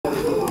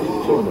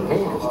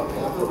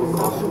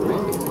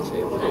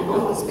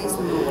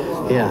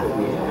Yeah.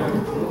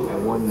 I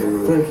wonder.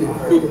 Thank you.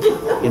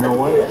 You know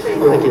what?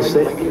 Like you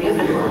said,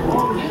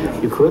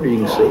 you could, or you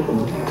can save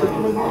them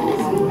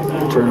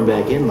to turn them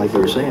back in, like you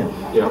were saying.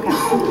 Yeah.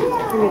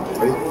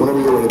 Ready?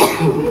 Whenever you're ready.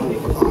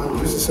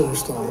 Just a silver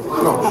star.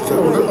 No,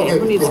 Okay,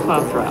 who needs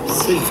cough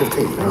drops?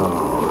 15.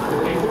 Oh.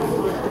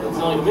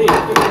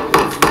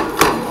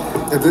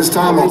 At this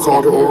time, I'll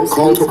call to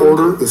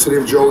order the City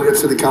of Joliet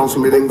City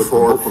Council meeting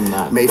for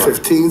May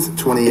 15th,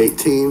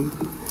 2018.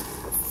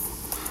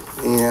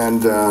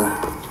 And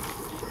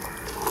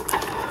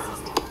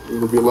it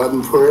will be led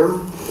in prayer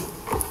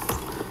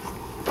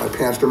by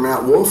Pastor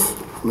Matt Wolf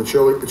from the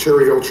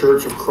Cherry Hill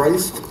Church of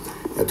Christ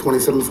at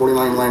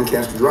 2749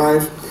 Lancaster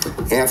Drive,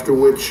 after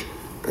which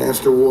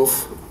Pastor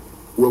Wolf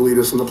will lead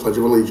us in the Pledge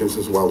of Allegiance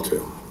as well,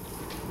 too.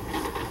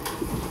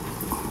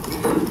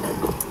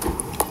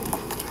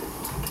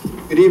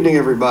 Good evening,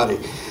 everybody.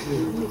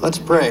 Let's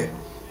pray.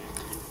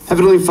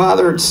 Heavenly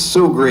Father, it's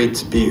so great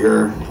to be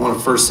here. I want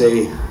to first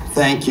say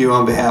thank you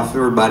on behalf of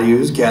everybody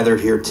who's gathered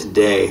here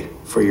today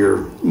for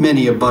your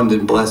many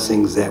abundant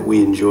blessings that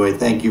we enjoy.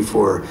 Thank you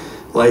for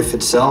life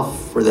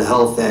itself, for the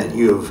health that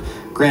you have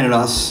granted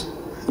us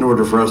in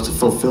order for us to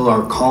fulfill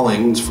our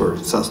callings for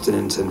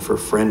sustenance and for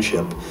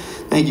friendship.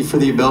 Thank you for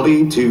the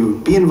ability to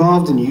be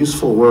involved in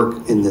useful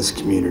work in this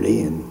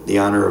community and the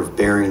honor of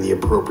bearing the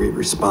appropriate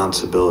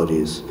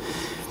responsibilities.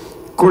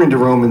 According to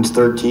Romans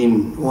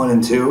 13:1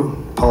 and 2,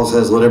 Paul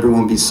says, "Let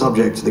everyone be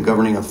subject to the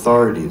governing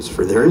authorities,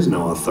 for there is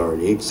no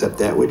authority except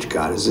that which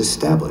God has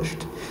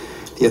established.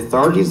 The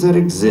authorities that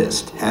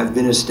exist have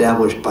been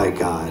established by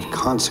God.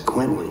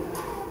 Consequently,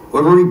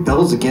 whoever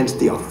rebels against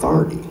the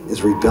authority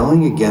is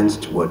rebelling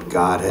against what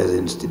God has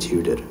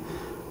instituted,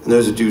 and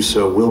those who do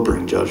so will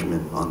bring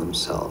judgment on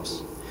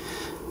themselves."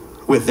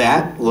 With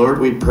that, Lord,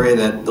 we pray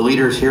that the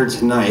leaders here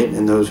tonight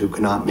and those who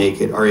cannot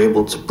make it are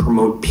able to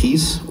promote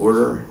peace,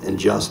 order, and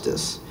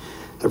justice.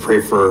 I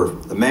pray for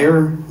the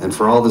mayor and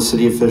for all the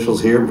city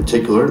officials here, in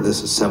particular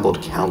this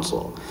assembled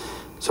council.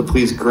 So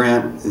please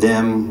grant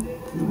them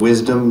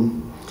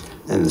wisdom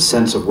and the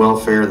sense of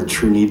welfare and the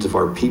true needs of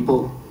our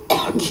people,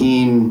 a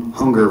keen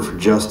hunger for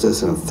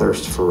justice and a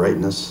thirst for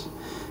rightness,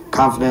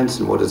 confidence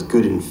in what is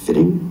good and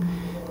fitting,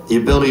 the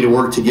ability to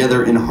work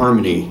together in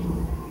harmony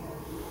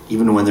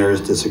even when there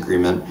is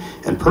disagreement,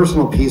 and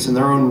personal peace in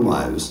their own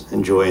lives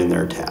and joy in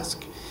their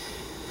task.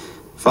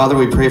 Father,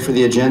 we pray for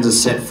the agendas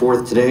set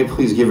forth today.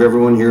 Please give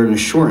everyone here an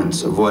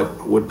assurance of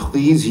what would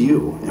please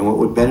you and what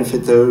would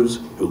benefit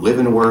those who live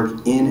and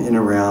work in and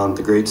around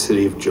the great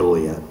city of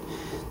Joliet.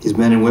 These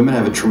men and women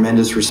have a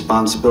tremendous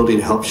responsibility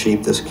to help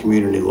shape this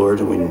community, Lord,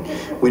 and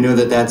we know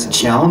that that's a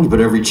challenge, but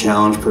every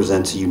challenge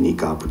presents a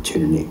unique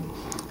opportunity.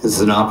 This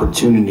is an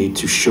opportunity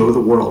to show the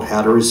world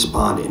how to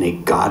respond in a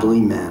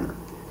godly manner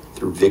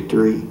through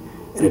victory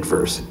and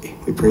adversity.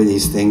 We pray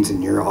these things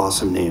in your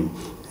awesome name.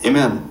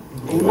 Amen.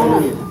 Amen.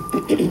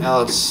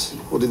 Now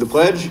we'll do the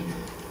pledge.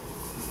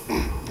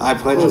 I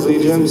pledge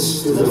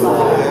allegiance to the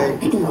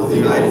flag of the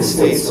United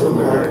States of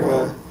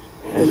America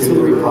and to the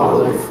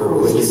republic for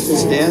which it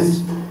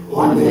stands,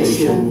 one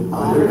nation,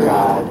 under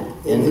God,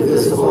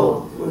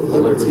 indivisible, with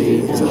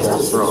liberty and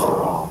justice for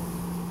all.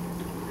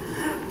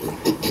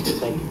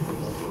 Thank you.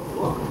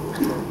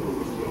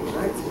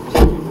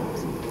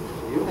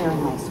 Very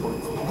nice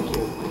words. Thank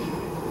you.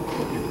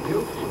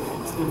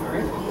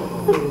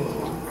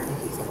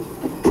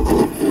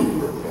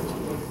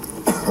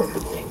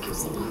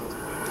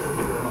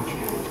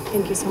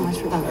 Thank you so much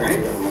for that.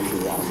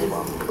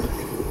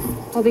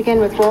 We'll begin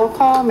with roll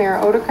call. Mayor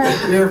Odeker.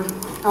 Here.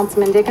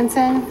 Councilman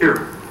Dickinson.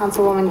 Here.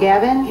 Councilwoman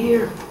Gavin.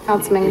 Here.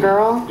 Councilman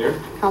Girl. Here.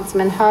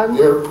 Councilman Hug.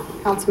 Here.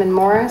 Councilman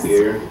Morris.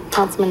 Here.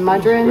 Councilman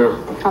Mudrin. Here.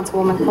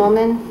 Councilwoman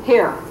Coleman.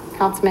 Here.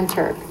 Councilman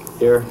Turk.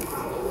 Here.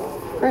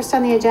 First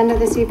on the agenda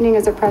this evening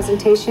is a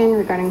presentation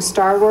regarding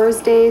Star Wars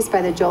Days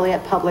by the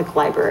Joliet Public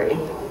Library.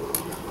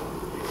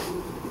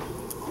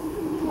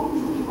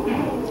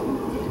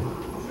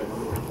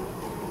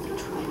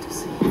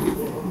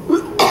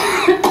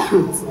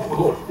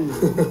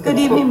 Good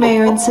evening,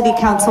 Mayor and City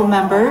Council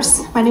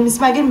members. My name is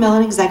Megan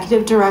Millen,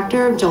 Executive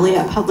Director of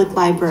Joliet Public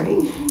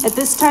Library. At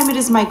this time, it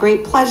is my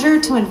great pleasure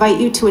to invite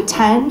you to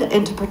attend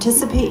and to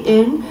participate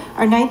in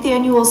our 9th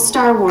annual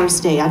Star Wars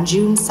Day on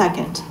June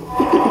 2nd.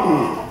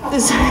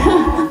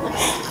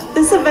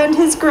 This event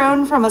has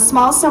grown from a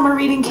small summer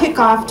reading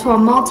kickoff to a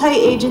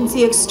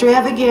multi-agency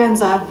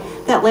extravaganza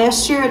that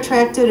last year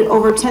attracted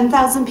over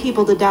 10,000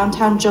 people to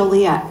downtown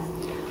Joliet.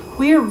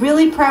 We are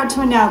really proud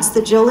to announce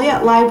that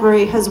Joliet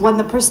Library has won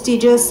the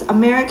prestigious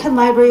American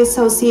Library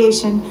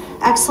Association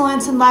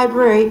Excellence in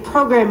Library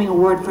Programming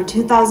Award for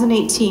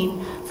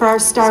 2018 for our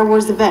Star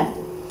Wars event.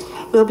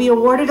 We'll be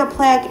awarded a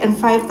plaque and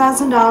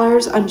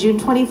 $5,000 on June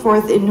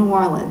 24th in New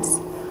Orleans.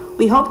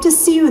 We hope to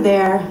see you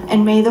there,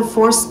 and may the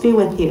force be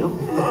with you.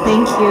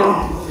 Thank you.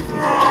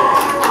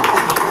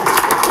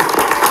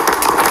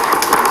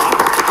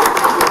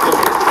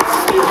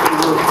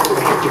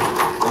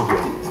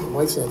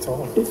 Mike's not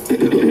tall.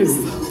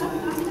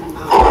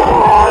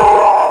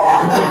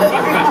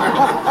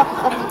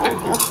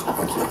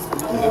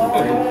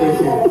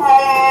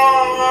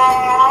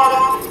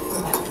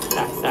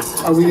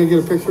 Are we gonna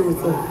get a picture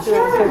with the?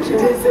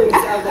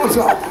 What's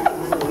up?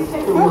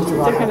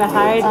 They're gonna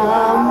hide.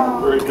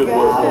 Very good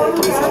work.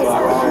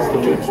 Nice to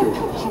meet you.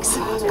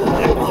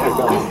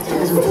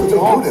 It's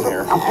cold in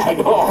here. I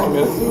know.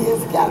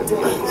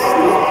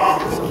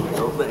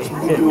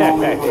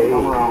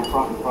 Come around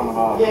front in front of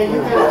us.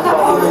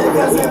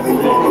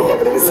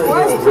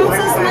 Where's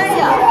Princess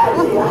Leia?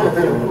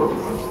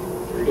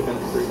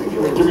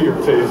 Give me your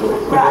taser.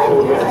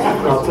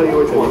 I'll tell you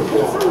which one.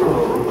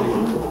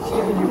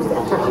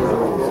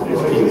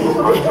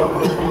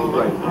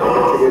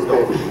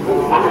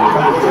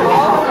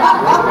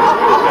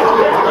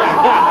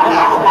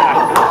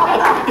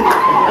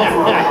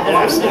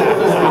 His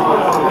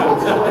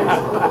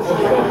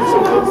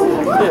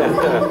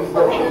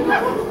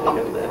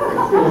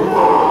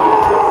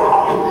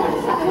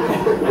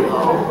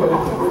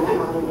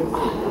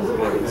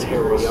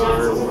hairy arm.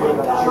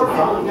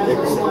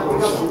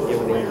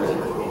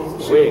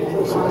 Wait.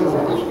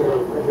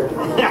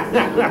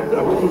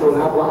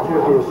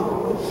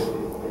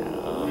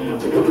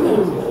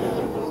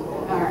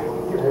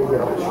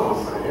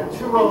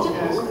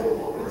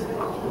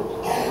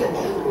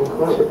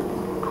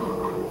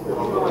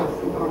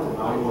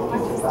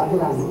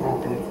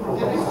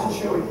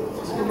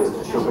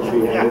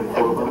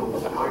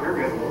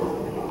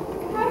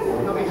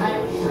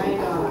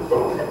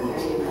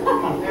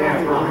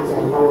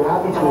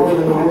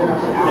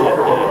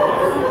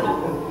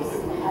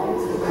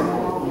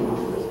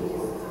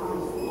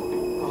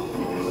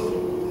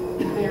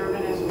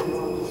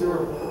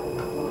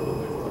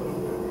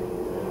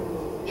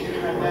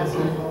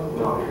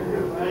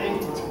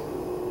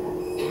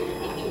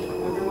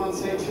 Everyone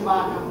say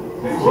Chewbacca.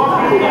 I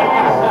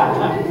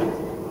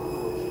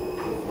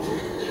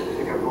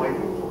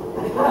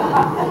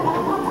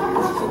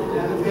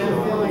have a bad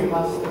feeling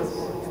about this.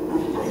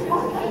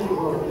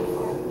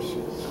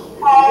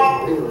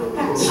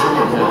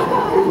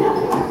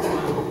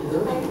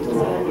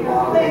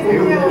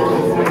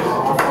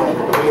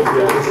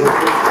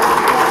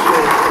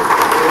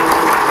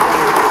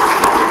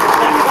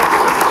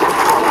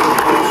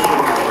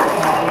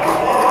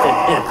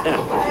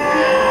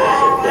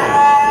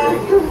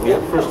 Yeah,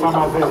 first time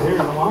I've been here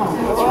in a while.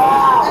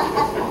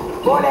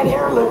 Boy, that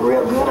hair look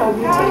real good on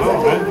you, too.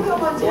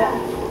 Yeah.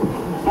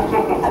 I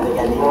think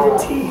I need to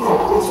tease it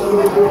just a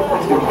little bit.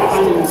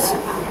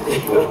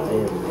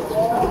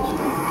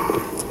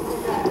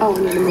 Oh,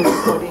 we need to move the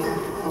podium.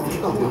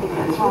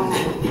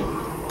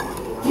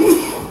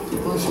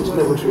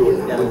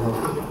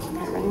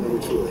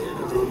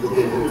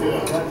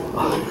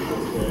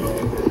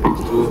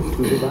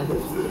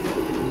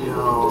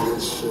 No,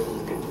 it's,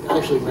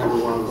 actually remember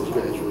one of those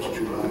guys was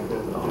Chewbacca.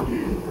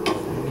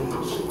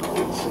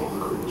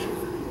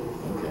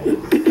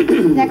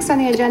 Next on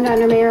the agenda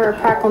under Mayor are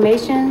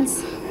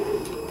proclamations.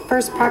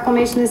 First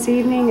proclamation this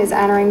evening is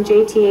honoring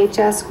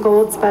JTHS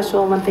Gold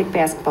Special Olympic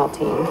Basketball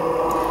Team.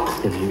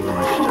 Have you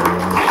watched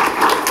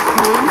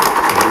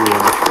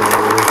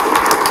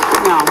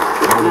No, I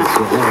haven't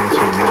seen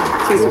that.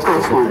 She's the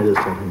first one. I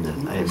just told him that.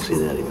 I didn't see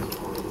that even.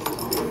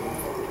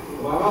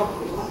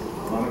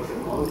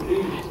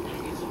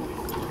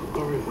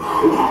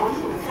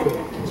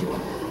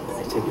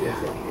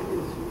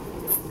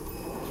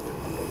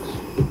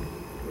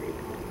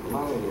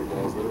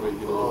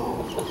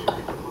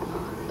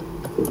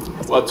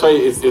 Well, I'll tell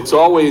you, it's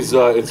always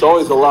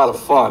a lot of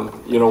fun,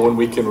 you know, when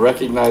we can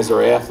recognize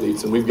our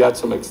athletes, and we've got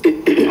some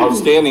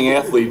outstanding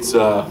athletes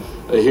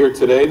here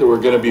today that we're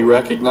going to be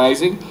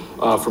recognizing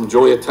from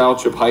Joliet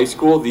Township High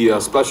School, the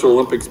Special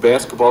Olympics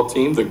basketball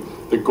team,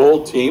 the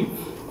gold team.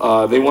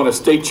 They won a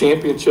state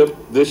championship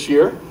this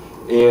year,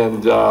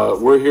 and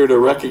we're here to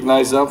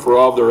recognize them for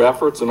all of their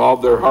efforts and all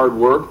of their hard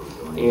work.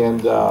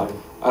 And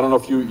I don't know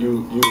if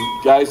you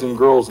guys and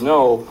girls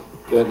know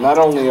that not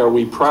only are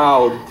we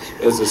proud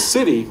as a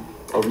city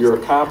of your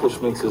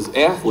accomplishments as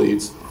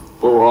athletes,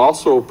 but we're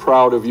also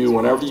proud of you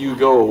whenever you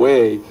go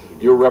away.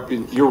 You're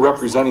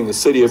representing the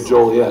city of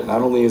Joliet,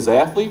 not only as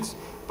athletes,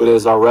 but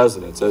as our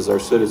residents, as our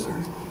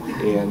citizens.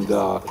 And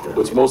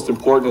what's most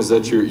important is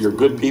that you're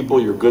good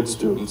people, you're good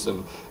students,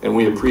 and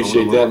we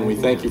appreciate that, and we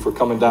thank you for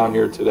coming down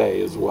here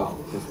today as well.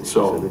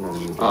 So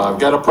I've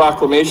got a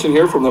proclamation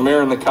here from the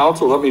mayor and the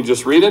council. Let me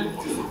just read it.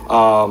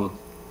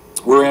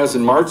 Whereas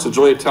in March, the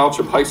Joliet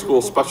Township High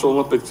School Special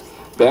Olympics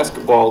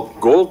basketball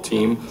gold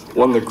team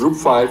won the Group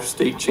 5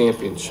 state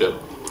championship.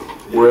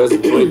 Whereas the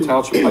Joliet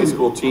Township High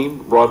School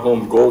team brought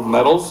home gold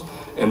medals,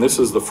 and this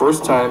is the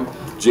first time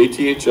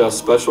JTHS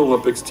Special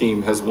Olympics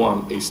team has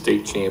won a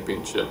state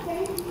championship.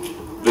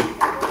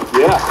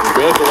 Yeah,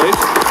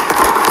 congratulations.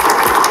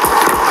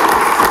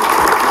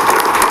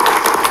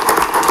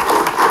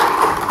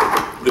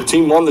 The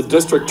team won the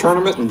district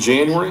tournament in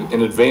January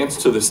and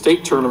advanced to the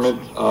state tournament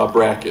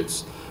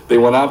brackets. They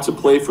went on to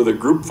play for the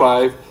Group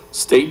 5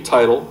 state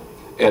title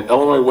at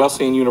Illinois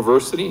Wesleyan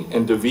University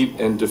and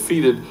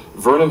defeated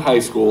Vernon High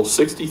School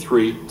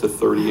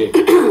 63-38.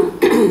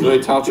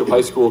 Joliet Township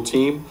High School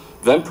team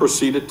then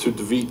proceeded to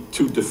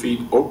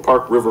defeat Oak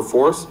Park River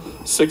Forest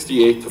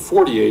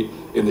 68-48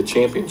 in the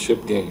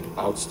championship game.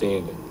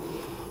 Outstanding.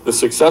 The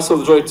success of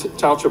the Joliet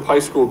Township High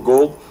School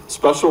Gold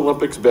Special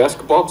Olympics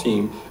basketball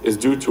team is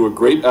due to a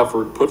great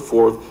effort put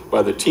forth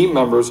by the team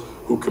members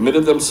who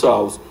committed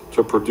themselves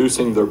to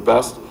producing their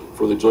best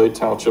for the Joliet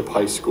Township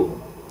High School.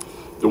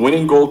 The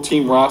winning gold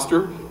team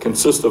roster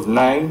consists of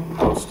 9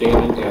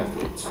 outstanding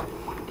athletes.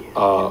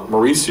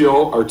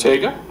 Mauricio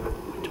Ortega,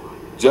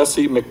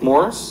 Jesse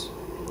McMorris,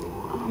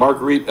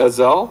 Marguerite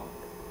Ezel,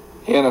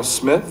 Hannah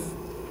Smith,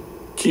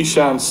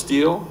 Keyshawn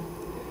Steele,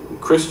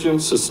 Christian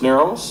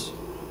Cisneros,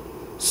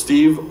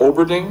 Steve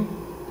Oberding,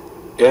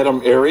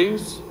 Adam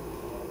Aries,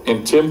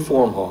 and Tim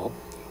Formhall,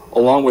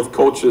 along with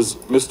coaches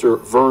Mr.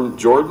 Vern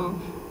Jordan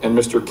and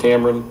Mr.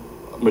 Cameron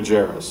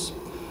Majerus.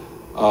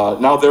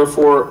 Now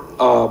therefore,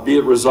 be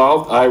it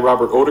resolved, I,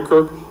 Robert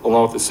Odekirk,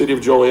 along with the City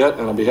of Joliet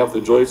and on behalf of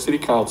the Joliet City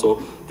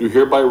Council, do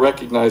hereby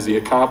recognize the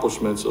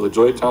accomplishments of the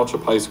Joliet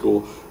Township High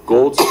School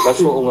Gold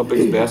Special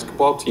Olympics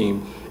basketball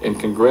team and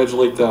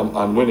congratulate them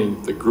on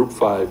winning the Group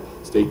 5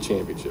 state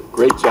championship.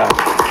 Great job.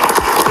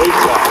 Great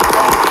job.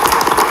 Wow.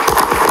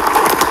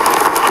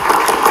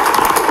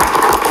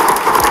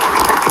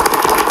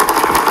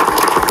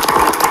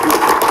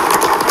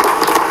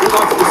 Who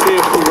wants to say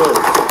a few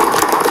words?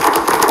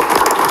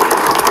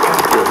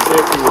 Say a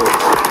few words.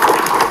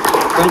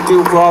 Thank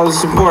you for all the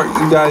support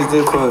you guys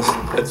did for us.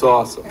 That's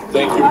awesome.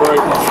 Thank you very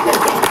much.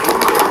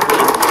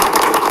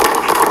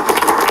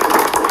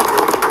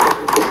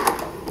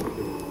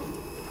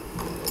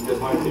 You guys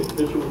mind taking a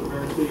picture with the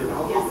mayor and city or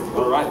not? Yes.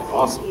 All right,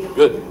 awesome.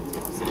 Good.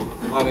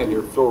 Come on in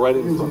here. Phil, right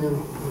in front.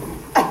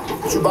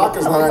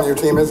 Chewbacca's not on your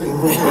team, is he?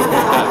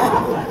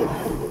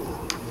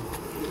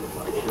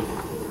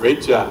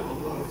 Great job.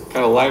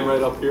 Kind of line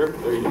right up here.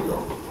 There you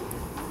go.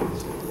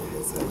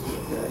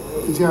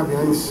 Good job,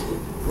 guys.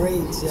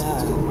 Great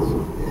job.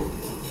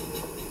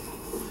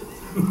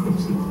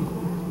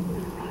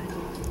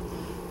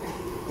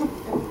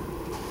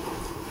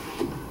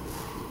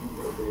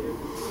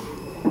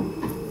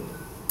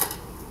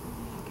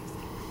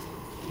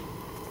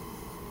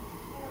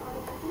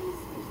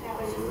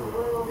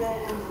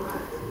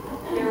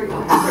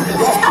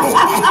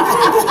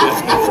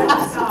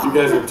 You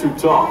guys are too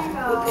tall.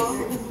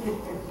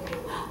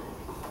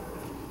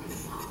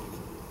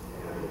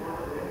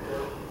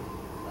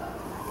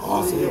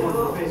 Awesome.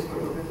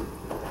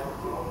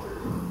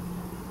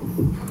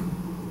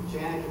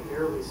 Janet can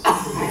barely see.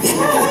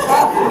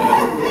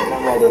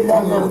 Right in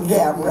that little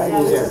gap right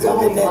there.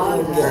 Come in that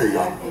little gap. There you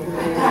go.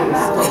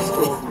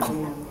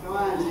 Come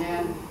on,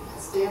 Jan.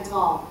 Stand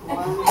tall.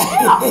 One.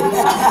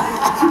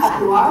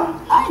 You are?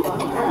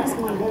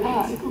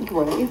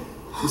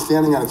 He's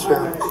standing on a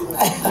chair.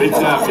 Great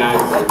job,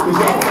 guys.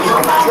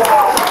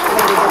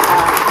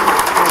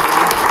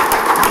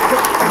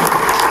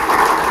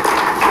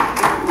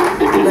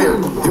 Mayor,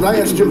 can I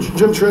ask Jim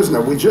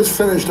Trisna, we just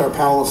finished our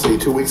policy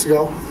 2 weeks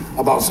ago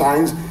about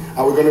signs.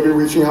 Are we going to be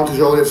reaching out to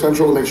Joliet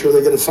Central to make sure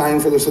they get a sign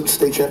for the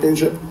state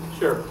championship?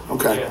 Sure.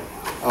 Okay.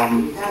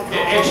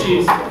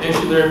 Actually,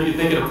 there, if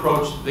they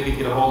could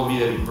get a hold of me,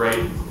 that'd be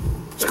great.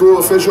 School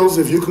officials,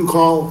 if you can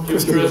call. Jim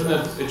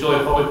Trisna at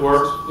Joliet Public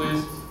Works,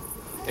 please.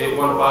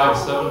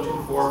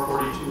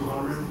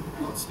 815-724-4200.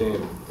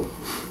 Outstanding.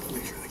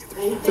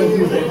 Thank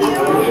you.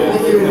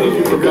 Thank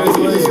you.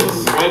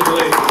 Congratulations.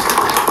 Congratulations.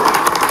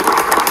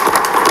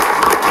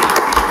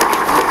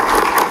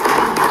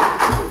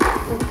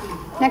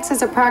 Next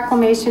is a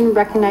proclamation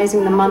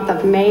recognizing the month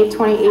of May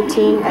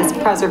 2018 as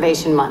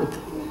Preservation Month.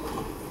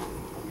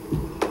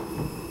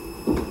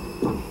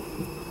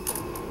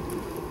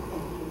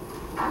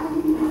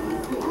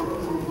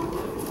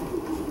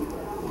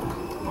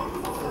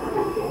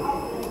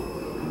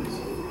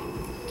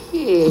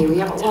 Okay, we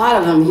have a lot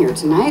of them here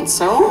tonight,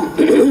 so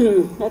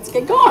let's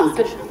get going.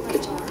 Good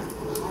job.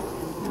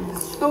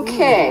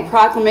 Okay,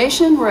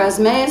 proclamation, whereas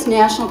May is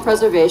National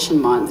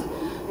Preservation Month,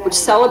 which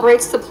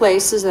celebrates the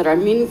places that are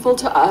meaningful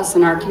to us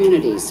and our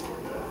communities.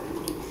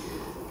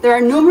 There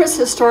are numerous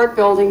historic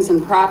buildings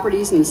and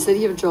properties in the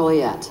city of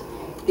Joliet.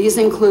 These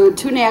include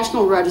 2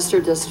 National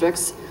Register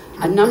districts,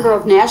 a number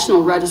of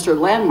National Register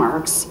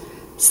landmarks,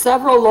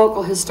 several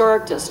local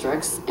historic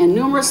districts, and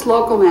numerous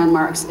local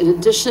landmarks in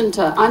addition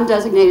to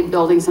undesignated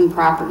buildings and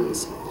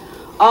properties.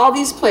 All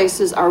these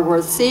places are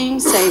worth seeing,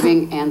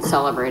 saving, and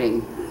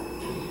celebrating.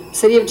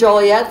 City of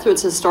Joliet, through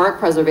its Historic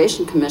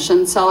Preservation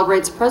Commission,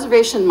 celebrates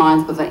Preservation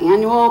Month with an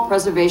annual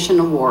Preservation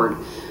Award,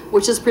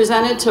 which is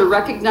presented to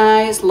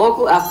recognize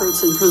local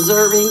efforts in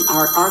preserving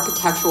our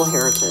architectural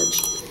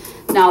heritage.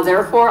 Now,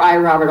 therefore, I,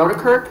 Robert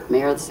Odekirk,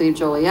 Mayor of the City of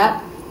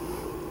Joliet,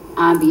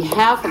 on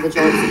behalf of the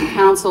Joliet City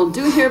Council,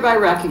 do hereby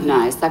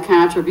recognize the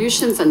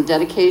contributions and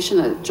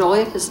dedication of the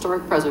Joliet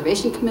Historic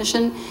Preservation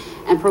Commission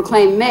and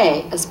proclaim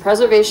May as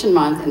Preservation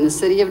Month in the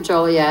City of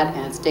Joliet,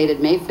 and it's dated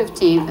May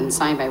 15th and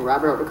signed by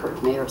Robert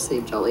Odekirk, Mayor of the City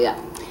of Joliet.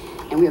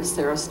 And we have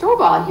Sarah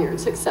Stovall here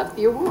to accept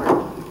the award.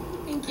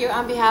 Thank you.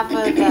 On behalf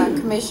of the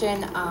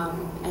commission,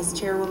 as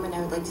chairwoman, I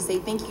would like to say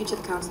thank you to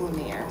the council and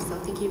mayor. So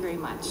thank you very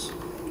much.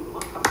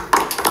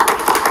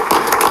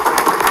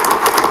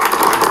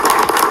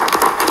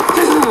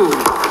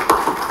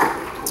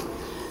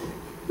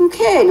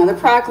 Okay, Okay, another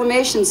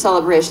proclamation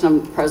celebration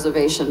of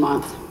Preservation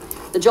Month.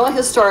 The Joliet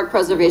Historic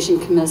Preservation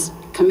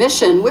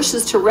Commission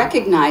wishes to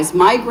recognize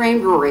My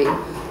Grain Brewery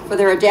for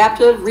their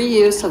adaptive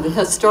reuse of the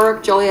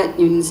historic Joliet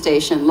Union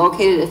Station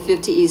located at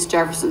 50 East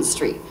Jefferson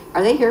Street.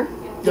 Are they here?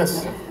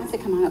 Yes. Why don't they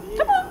come on up?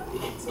 Come on.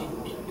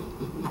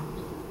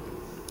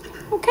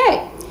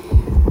 Okay.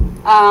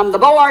 The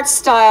Beaux Arts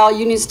style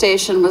Union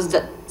Station was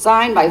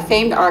designed by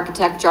famed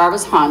architect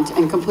Jarvis Hunt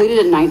and completed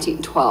in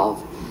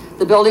 1912.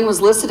 The building was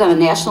listed on the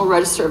National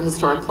Register of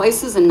Historic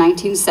Places in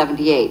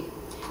 1978.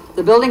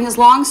 The building has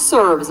long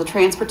served as a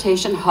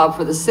transportation hub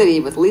for the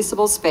city with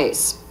leasable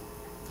space.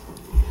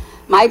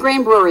 My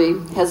Grain Brewery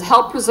has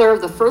helped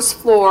preserve the first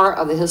floor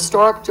of the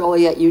historic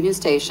Joliet Union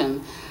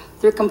Station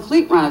through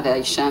complete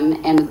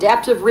renovation and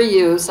adaptive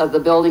reuse of the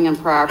building and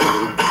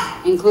property,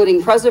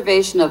 including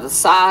preservation of the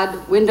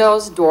sod,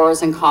 windows,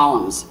 doors, and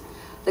columns.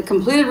 The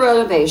completed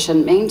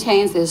renovation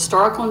maintains the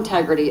historical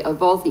integrity of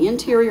both the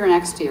interior and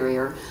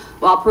exterior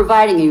while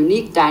providing a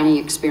unique dining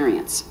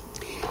experience.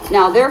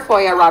 Now,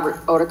 therefore, I,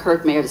 Robert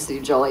Odekirk, Mayor of the City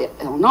of Joliet,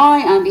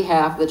 Illinois, on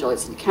behalf of the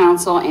Joliet City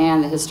Council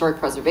and the Historic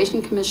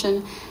Preservation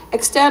Commission,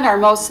 extend our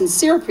most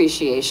sincere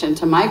appreciation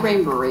to My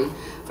Grain Brewery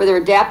for their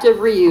adaptive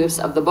reuse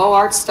of the Beaux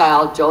Arts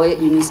style Joliet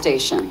Union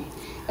Station.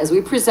 As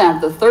we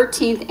present the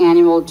 13th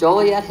Annual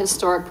Joliet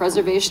Historic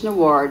Preservation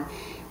Award,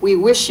 we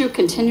wish you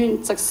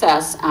continued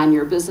success on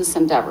your business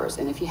endeavors.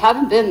 And if you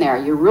haven't been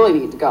there, you really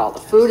need to go. The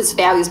food is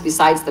fabulous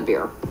besides the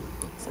beer.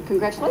 So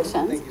congratulations.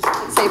 Thank you.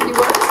 Say a few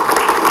words.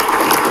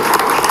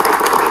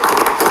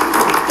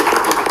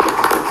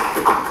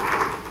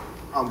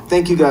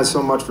 Thank you guys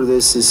so much for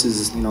this. This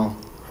is,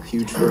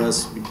 huge for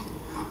us. We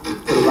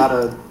put a lot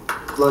of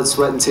blood,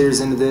 sweat, and tears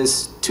into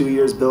this. 2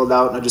 years build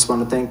out, and I just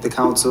want to thank the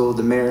council,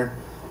 the mayor,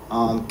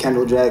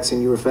 Kendall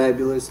Jackson, you were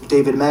fabulous.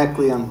 David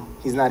Mackley,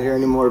 he's not here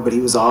anymore, but he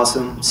was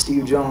awesome.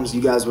 Steve Jones,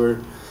 you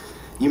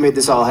made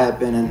this all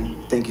happen,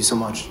 and thank you so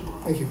much.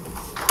 Thank you.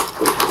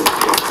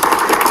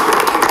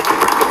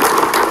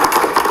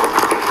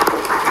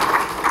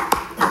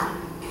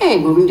 Okay,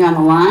 moving down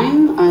the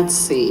line, let's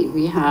see.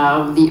 We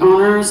have the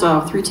owners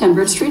of 310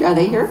 Bridge Street. Are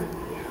they here?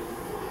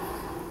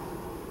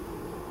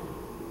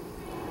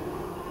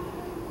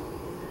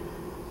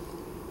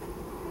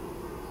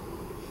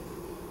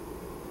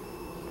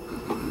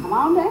 Come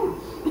on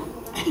down.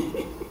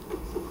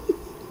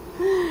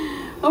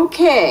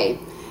 Okay,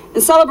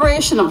 in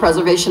celebration of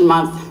Preservation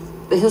Month,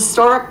 the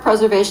Historic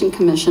Preservation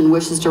Commission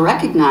wishes to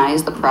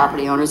recognize the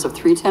property owners of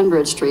 310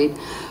 Bridge Street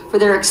for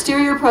their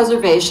exterior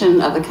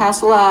preservation of the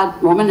Castellad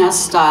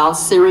Romanesque-style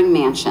Searing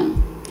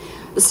Mansion.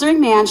 The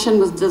Searing Mansion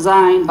was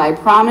designed by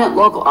prominent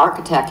local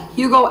architect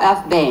Hugo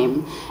F.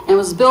 Boehm and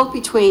was built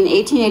between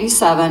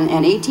 1887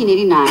 and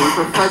 1889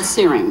 for Fred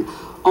Searing,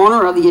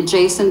 owner of the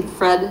adjacent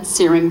Fred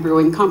Searing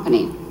Brewing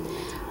Company.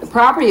 The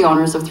property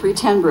owners of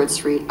 310 Bridge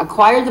Street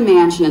acquired the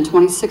mansion in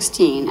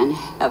 2016 and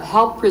have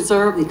helped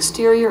preserve the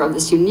exterior of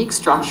this unique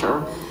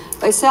structure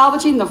by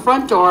salvaging the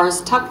front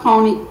doors, tuck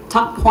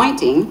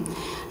pointing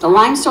the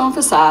limestone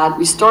facade,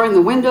 restoring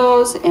the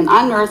windows, and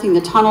unearthing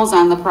the tunnels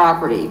on the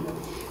property.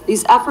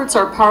 These efforts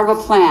are part of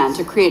a plan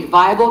to create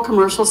viable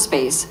commercial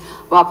space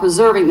while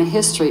preserving the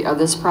history of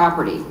this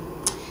property.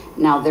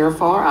 Now,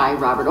 therefore, I,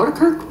 Robert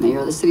Odekirk, Mayor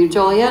of the City of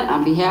Joliet,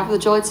 on behalf of the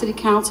Joliet City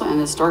Council and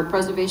the Historic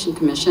Preservation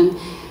Commission,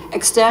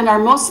 extend our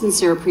most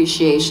sincere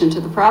appreciation to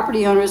the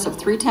property owners of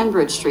 310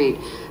 Bridge Street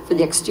for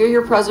the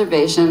exterior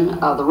preservation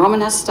of the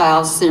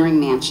Romanesque-style Searing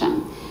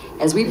Mansion,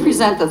 as we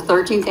present the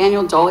 13th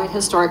Annual Joliet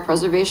Historic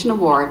Preservation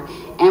Award,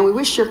 and we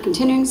wish your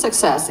continuing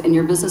success in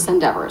your business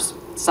endeavors.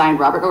 Signed,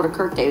 Robert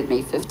Odekirk, dated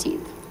May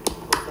 15th.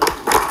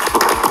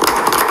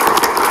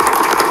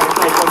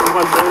 Thank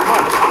everyone very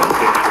much.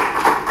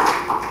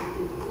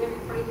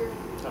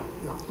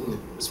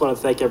 Just want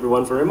to thank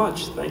everyone very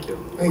much. Thank you.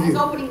 Thank you. It's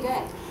opening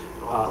day.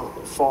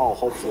 Fall,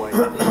 hopefully.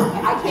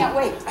 I can't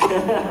wait.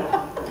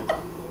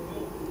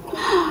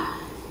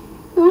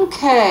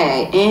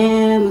 Okay,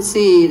 and let's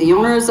see, the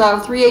owners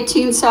of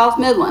 318 South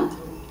Midland.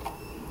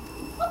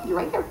 You're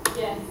right here.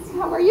 Yes.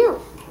 How are you?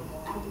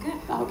 I'm good.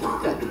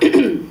 Okay,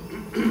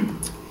 good.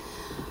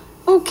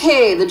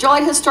 Okay, the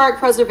Joliet Historic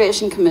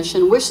Preservation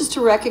Commission wishes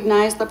to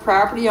recognize the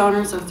property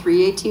owners of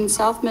 318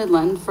 South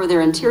Midland for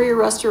their interior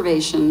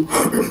restoration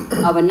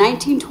of a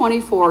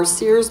 1924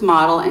 Sears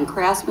model and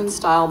Craftsman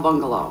style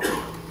bungalow.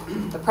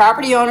 The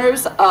property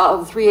owners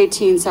of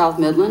 318 South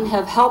Midland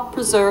have helped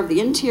preserve the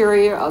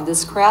interior of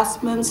this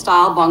Craftsman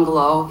style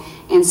bungalow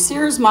and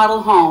Sears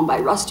model home by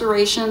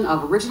restoration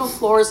of original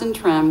floors and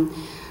trim,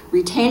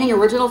 retaining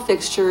original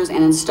fixtures,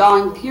 and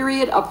installing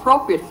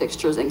period-appropriate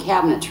fixtures and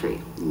cabinetry.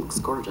 It looks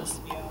gorgeous.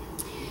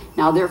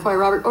 Now, therefore,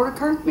 Robert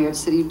Odekirk, Mayor of the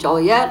City of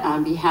Joliet,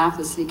 on behalf of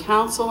the City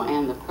Council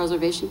and the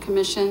Preservation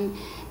Commission,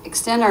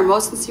 extend our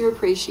most sincere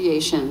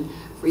appreciation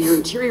for your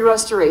interior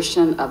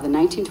restoration of the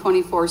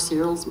 1924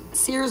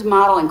 Sears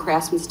model and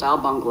Craftsman style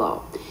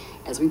bungalow,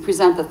 as we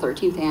present the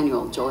 13th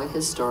Annual Joliet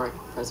Historic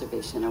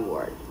Preservation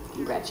Award.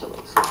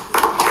 Congratulations.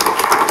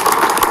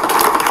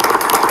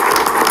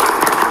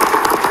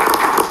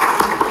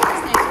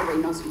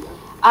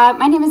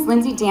 My name is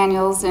Lindsay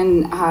Daniels,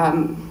 and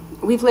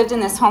we've lived in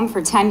this home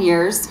for 10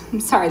 years. I'm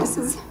sorry, this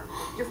is...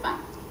 You're fine.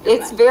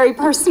 It's very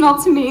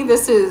personal to me.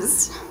 This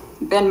has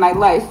been my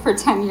life for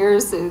 10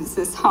 years, is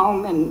this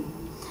home, and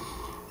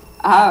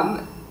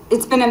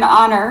it's been an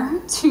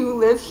honor to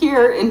live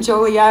here in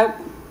Joliet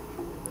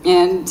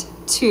and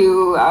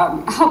to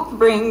help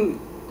bring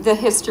the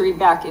history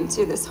back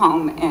into this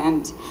home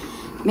and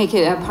make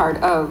it a part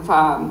of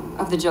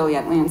the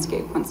Joliet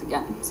landscape once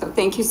again. So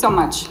thank you so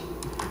much.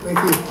 Thank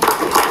you.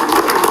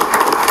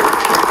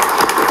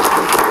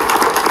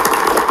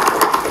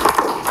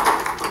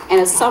 And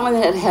as someone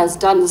that has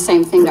done the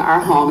same thing to our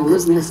home and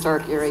lives in the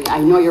historic area, I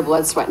know your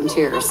blood, sweat, and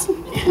tears.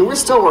 And we're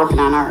still working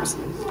on ours.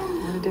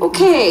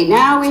 Okay,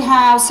 now we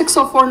have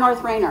 604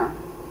 North Rainer.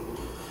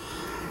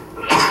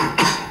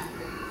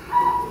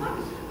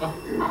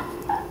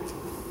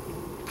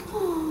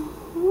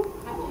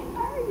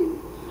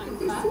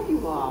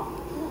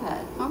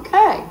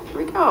 Okay, here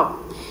we go.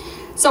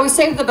 So we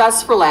saved the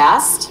best for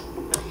last.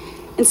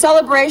 In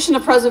celebration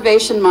of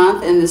Preservation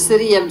Month in the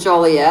city of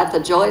Joliet, the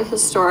Joliet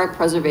Historic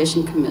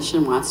Preservation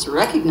Commission wants to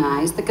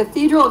recognize the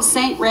Cathedral of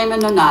St.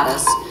 Raymond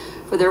Nonatus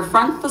for their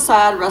front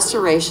facade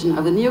restoration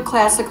of the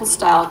neoclassical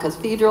style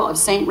Cathedral of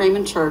St.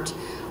 Raymond Church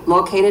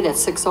located at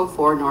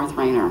 604 North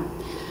Rainer.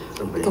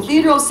 The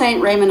Cathedral of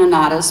St. Raymond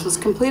Nonatus was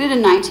completed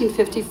in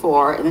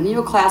 1954 in the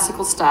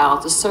neoclassical style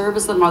to serve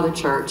as the mother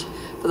church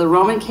for the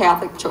Roman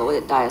Catholic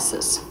Joliet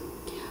Diocese.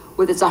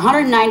 With its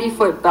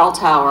 190-foot bell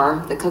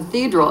tower, the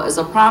cathedral is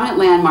a prominent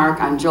landmark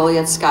on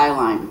Joliet's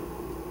skyline.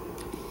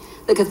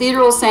 The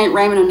Cathedral of St.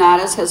 Raymond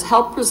Nonatus has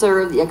helped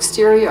preserve the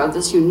exterior of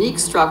this unique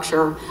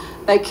structure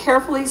by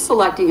carefully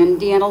selecting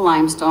Indiana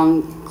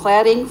limestone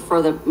cladding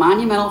for the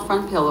monumental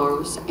front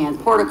pillars and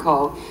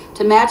portico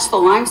to match the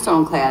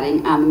limestone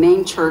cladding on the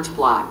main church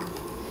block.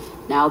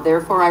 Now,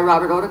 therefore, I,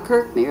 Robert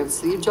Odekirk, Mayor of the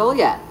City of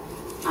Joliet,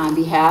 on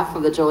behalf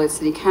of the Joliet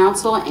City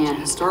Council and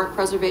Historic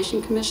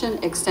Preservation Commission,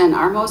 extend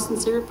our most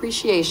sincere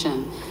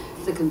appreciation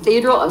to the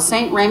Cathedral of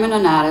St. Raymond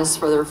Nonatus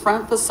for their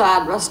front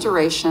facade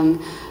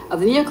restoration of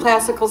the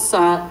neoclassical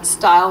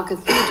style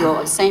Cathedral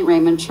of St.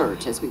 Raymond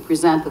Church as we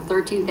present the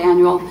 13th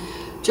Annual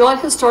Joliet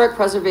Historic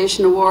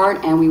Preservation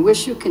Award, and we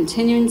wish you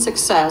continuing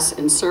success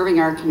in serving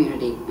our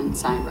community. And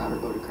signed,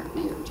 Robert Odekirk,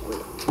 Mayor of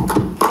Joliet.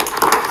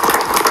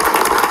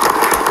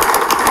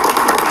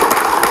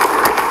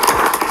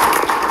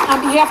 On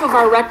behalf of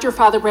our rector,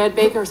 Father Brad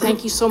Baker,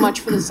 thank you so much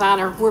for this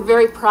honor. We're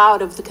very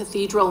proud of the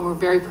cathedral, and we're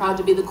very proud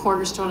to be the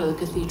cornerstone of the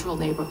cathedral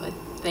neighborhood.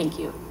 Thank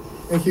you.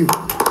 Thank you.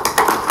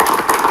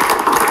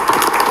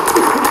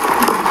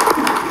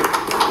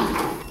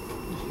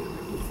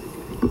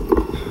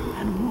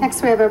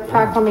 Next, we have a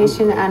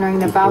proclamation honoring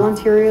the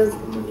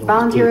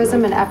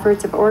volunteerism and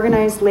efforts of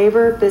organized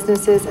labor,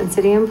 businesses, and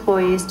city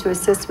employees to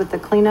assist with the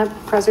cleanup,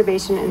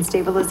 preservation, and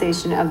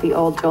stabilization of the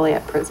old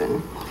Joliet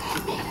prison.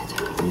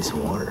 Need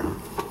some water.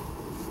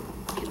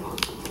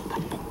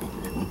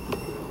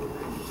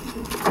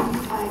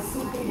 My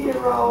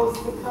superheroes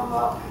to come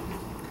up.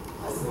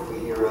 My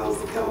superheroes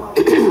to come up.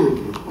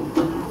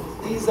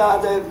 These are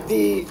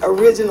the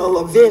original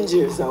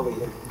Avengers over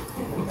here.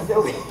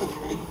 So,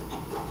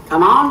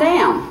 come on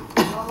down.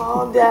 Come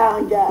on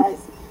down,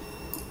 guys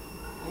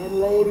and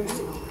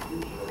ladies.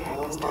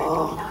 Come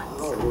on.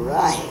 All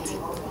right.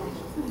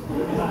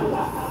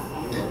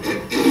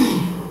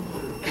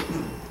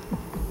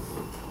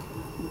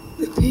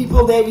 The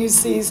people that you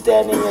see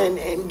standing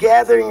and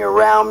gathering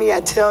around me,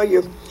 I tell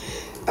you,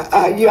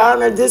 Your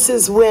Honor, this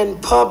is when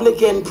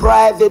public and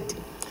private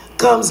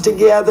comes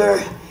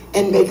together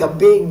and make a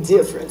big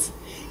difference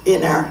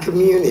in our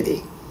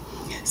community.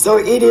 So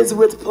it is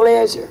with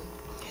pleasure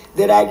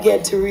that I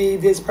get to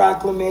read this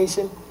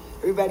proclamation.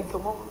 Everybody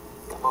come on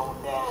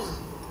down.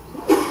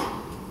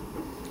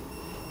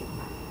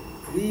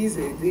 These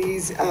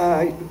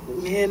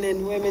men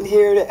and women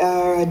here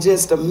are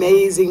just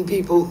amazing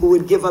people who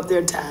would give up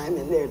their time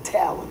and their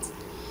talents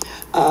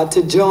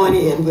to join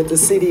in with the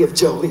city of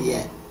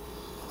Joliet.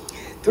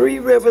 Three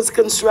Rivers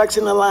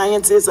Construction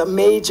Alliance is a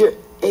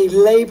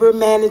labor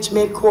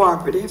management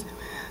cooperative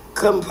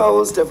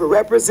composed of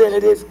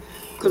representative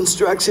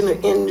construction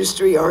and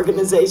industry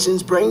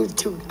organizations bringing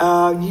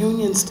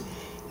unions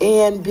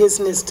and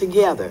business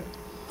together.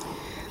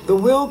 The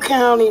Will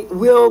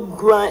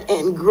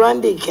and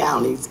Grundy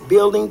Counties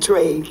Building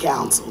Trade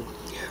Council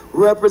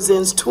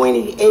represents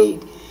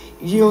 28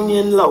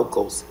 union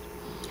locals.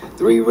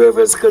 Three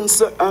Rivers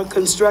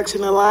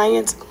Construction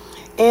Alliance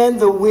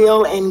and the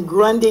Will and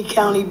Grundy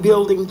County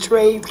Building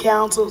Trade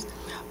Councils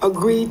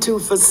agreed to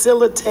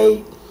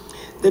facilitate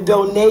the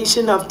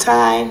donation of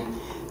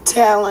time,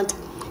 talent,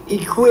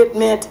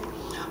 equipment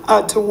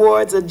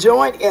towards a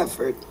joint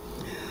effort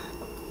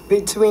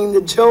between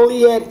the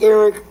Joliet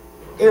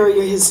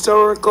Area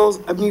Historical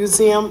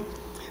Museum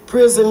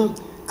Prison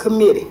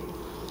Committee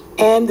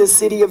and the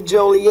City of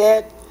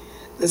Joliet,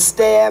 the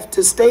staff,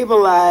 to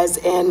stabilize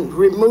and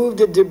remove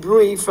the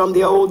debris from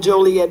the old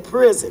Joliet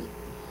prison.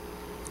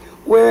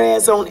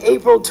 Whereas on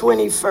April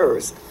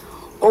 21st,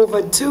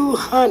 over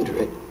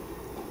 200,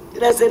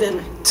 did I say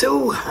that?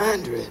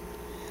 200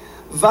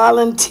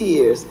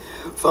 volunteers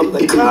from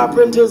the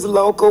Carpenters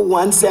Local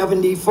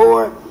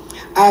 174,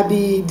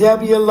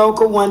 IBEW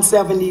Local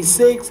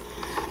 176,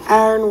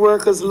 Iron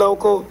Workers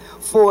Local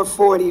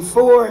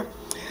 444,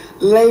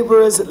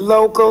 Laborers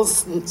Local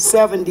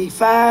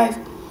 75,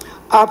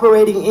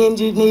 Operating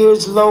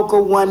Engineers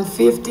Local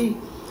 150,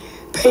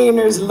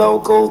 Painters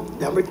Local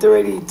number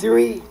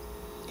 33,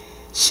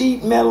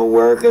 Sheet Metal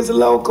Workers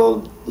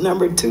Local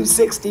number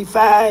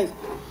 265,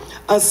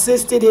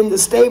 assisted in the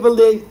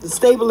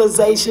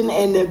stabilization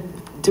and the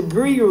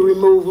debris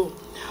removal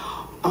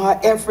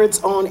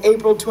efforts on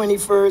April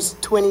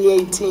 21st,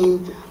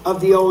 2018 of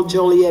the old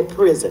Joliet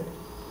prison.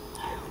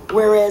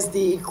 Whereas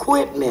the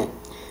equipment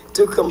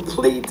to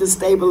complete the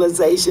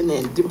stabilization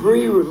and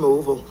debris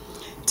removal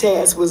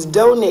task was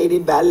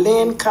donated by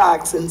Lynn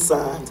Cox and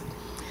Sons,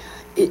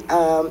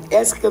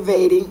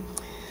 Excavating,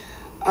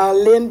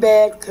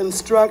 Lindbad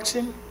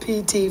Construction,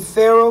 PT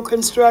Farrow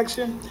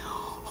Construction,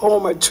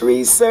 Homer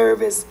Tree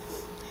Service,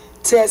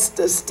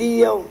 Testa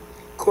Steel,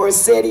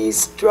 Corsetti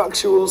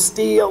Structural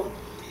Steel,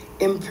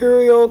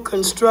 Imperial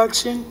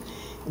Construction,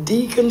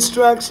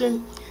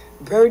 Deconstruction,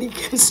 Birdie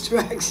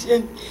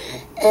Construction,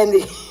 and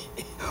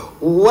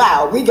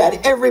wow, we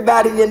got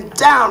everybody in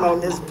town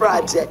on this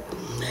project,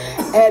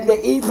 and the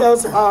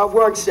Ethos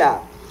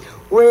Workshop.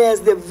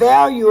 Whereas the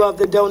value of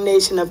the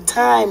donation of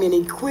time and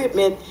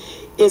equipment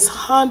is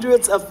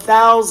hundreds of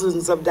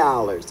thousands of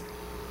dollars.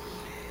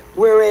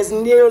 Whereas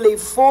nearly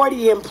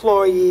 40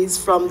 employees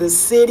from the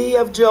city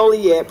of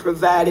Joliet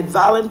provided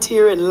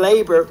volunteer and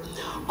labor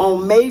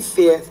on May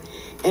 5th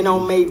and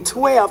on May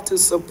 12th to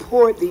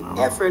support the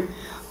effort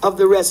of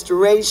the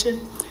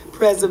restoration,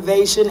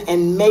 preservation,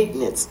 and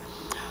maintenance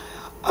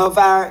of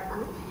our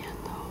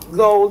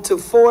goal to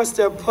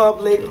foster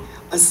public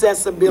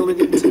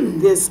accessibility to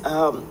this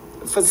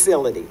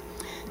facility.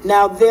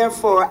 Now,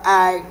 therefore,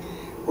 I,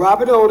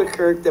 Robert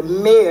Odekirk, the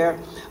mayor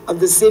of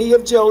the city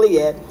of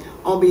Joliet,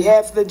 on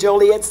behalf of the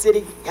Joliet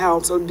City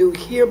Council, do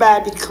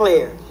hereby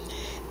declare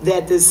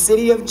that the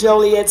City of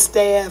Joliet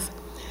staff,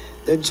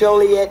 the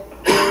Joliet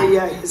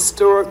Area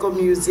Historical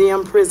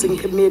Museum Prison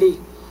Committee,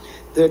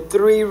 the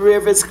Three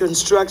Rivers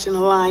Construction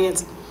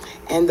Alliance,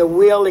 and the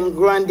Will and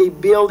Grundy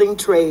Building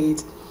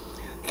Trades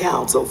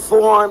Council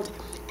formed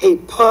a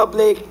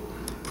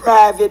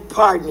public-private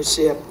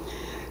partnership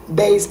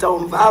based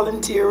on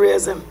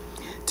volunteerism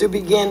to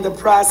begin the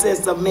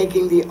process of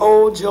making the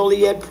old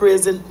Joliet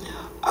prison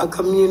a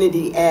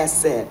community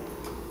asset.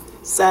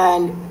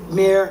 Signed,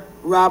 Mayor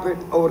Robert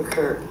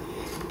Odekirk.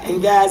 And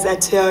guys, I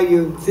tell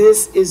you,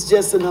 this is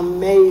just an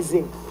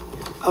amazing,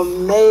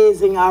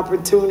 amazing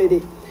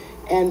opportunity.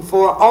 And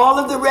for all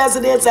of the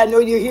residents, I know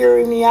you're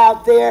hearing me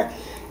out there,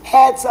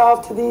 hats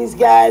off to these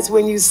guys.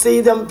 When you see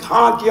them,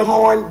 honk your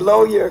horn,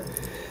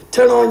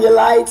 turn on your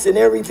lights and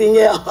everything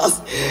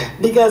else,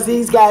 because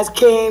these guys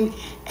came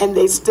and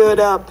they stood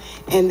up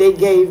and they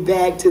gave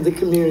back to the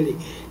community.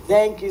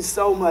 Thank you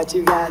so much,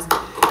 you guys.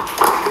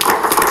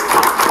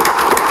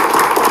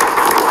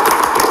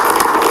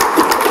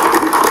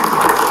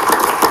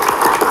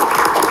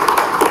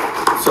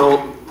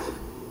 So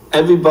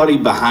everybody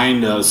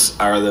behind us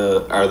are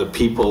the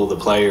people, the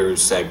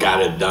players that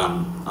got it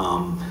done.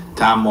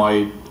 Tom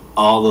White,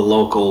 all the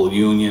local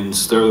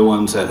unions, they're the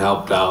ones that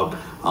helped out.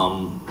 A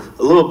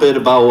little bit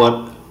about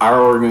what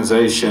our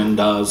organization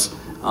does.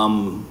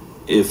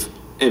 If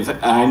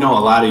I know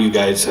a lot of you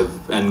guys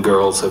and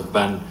girls have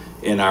been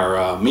in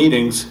our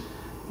meetings.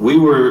 We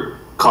were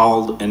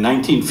called in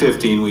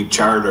 1915. We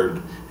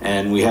chartered,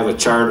 and we have a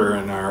charter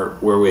in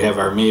where we have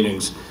our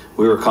meetings.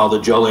 We were called the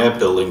Joliet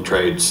Building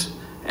Trades,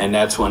 and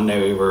that's when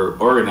they were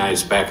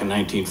organized back in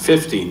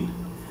 1915,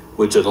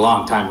 which is a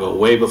long time ago,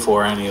 way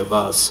before any of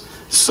us.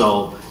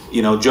 So,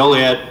 you know,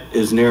 Joliet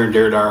is near and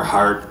dear to our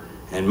heart,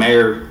 and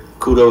Mayor,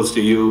 kudos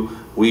to you.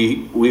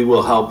 We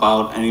will help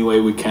out any way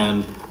we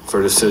can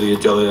for the city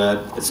of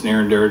Joliet. It's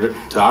near and dear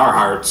to our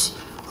hearts.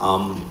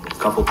 A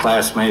couple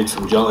classmates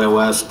from Joliet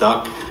West,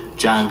 Duck,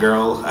 John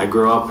Girl. I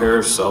grew up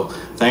here, so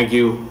thank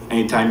you.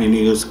 Anytime you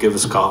need us, give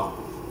us a call.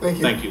 Thank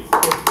you. Thank you.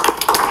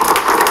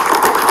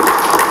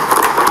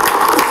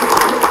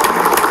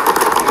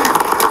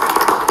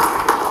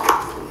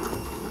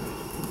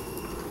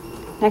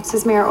 Next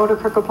is Mayor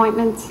Odekirk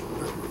appointments.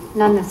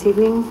 None this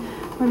evening.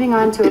 Moving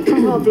on to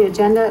approval of the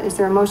agenda. Is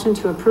there a motion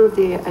to approve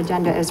the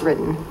agenda as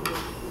written?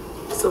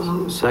 So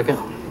moved. Second.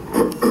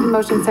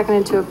 Motion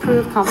seconded to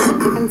approve. Councilman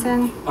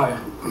Dickinson. Aye.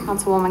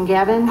 Councilwoman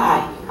Gavin.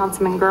 Aye.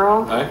 Councilman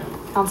Girl. Aye.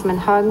 Councilman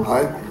Hug.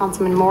 Aye.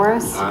 Councilman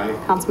Morris. Aye.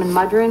 Councilman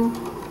Mudrin.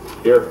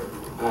 Here.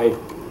 Aye.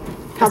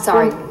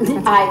 Sorry.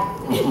 Aye.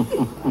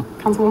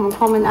 Councilwoman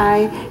Coleman,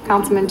 aye.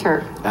 Councilman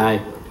Turk.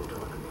 Aye.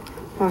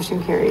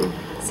 Motion carried.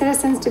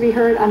 Citizens to be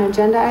heard on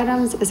agenda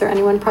items. Is there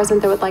anyone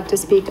present that would like to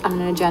speak on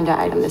an agenda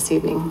item this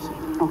evening?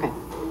 Okay.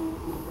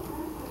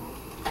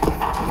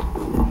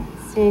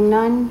 Seeing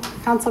none.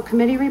 Council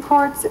committee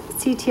reports.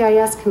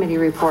 CTIS committee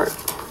report.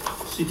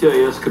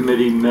 CTIS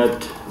committee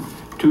met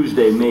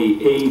Tuesday, May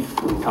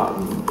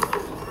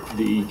 8th.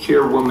 The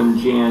chairwoman,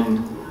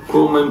 Jan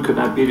Coolman could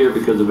not be there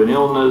because of an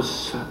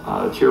illness.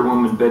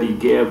 Chairwoman Betty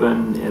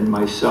Gavin and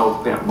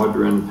myself, Pat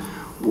Mudrin,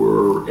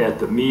 were at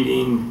the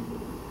meeting.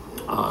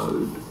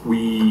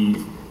 We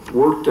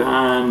worked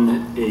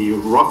on a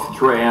rough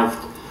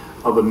draft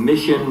of a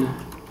mission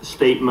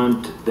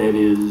statement that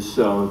is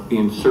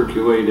being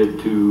circulated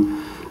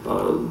to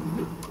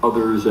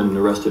others and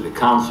the rest of the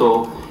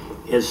council.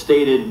 As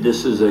stated,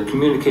 this is a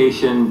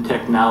communication,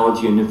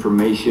 technology, and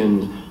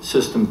information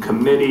system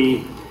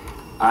committee.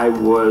 I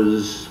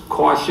was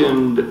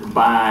cautioned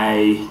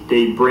by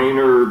Dave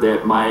Brainer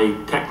that my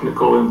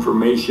technical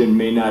information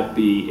may not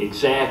be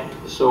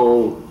exact,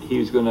 so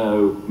he's going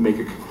to make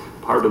a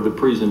part of the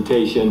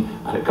presentation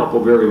on a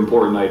couple very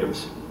important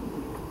items.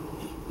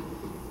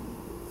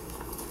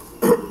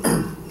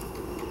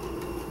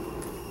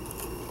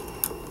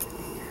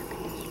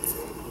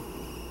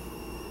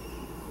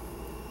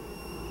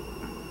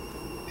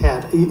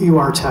 Pat, you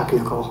are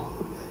technical,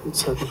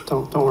 so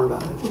don't worry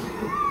about it.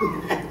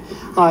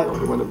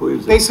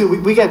 Basically,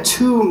 we got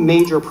two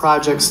major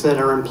projects that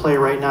are in play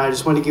right now. I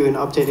just want to give you an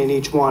update in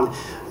each one.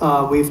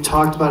 We've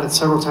talked about it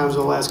several times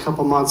over the last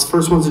couple of months.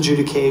 First one's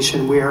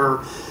adjudication. We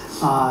are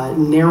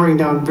narrowing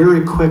down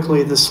very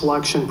quickly the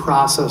selection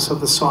process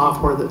of the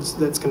software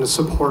that's going to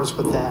support us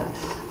with that.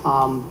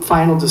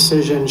 Final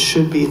decision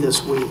should be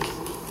this week.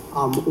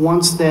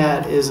 Once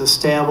that is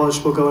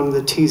established, we'll go into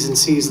the T's and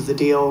C's of the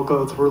deal,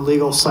 go through a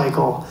legal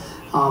cycle.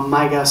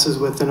 My guess is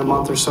within a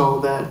month or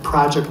so that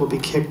project will be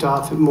kicked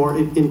off.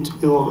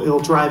 It'll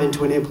drive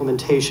into an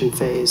implementation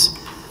phase.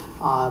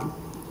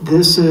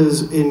 This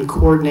is in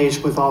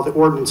coordination with all the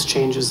ordinance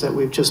changes that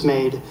we've just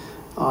made.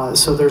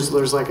 So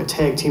there's like a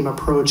tag team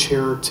approach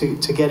here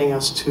to getting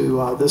us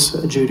to this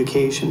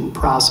adjudication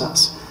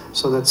process.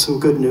 So that's some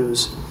good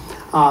news.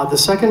 The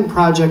second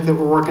project that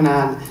we're working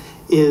on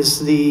is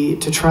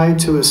to try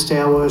to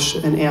establish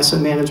an asset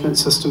management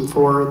system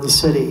for the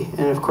city.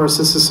 And of course,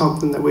 this is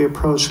something that we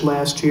approached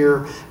last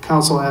year.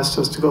 Council asked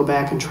us to go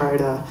back and try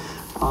to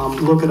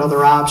look at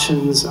other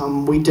options.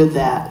 We did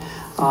that.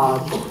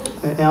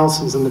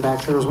 Allison's in the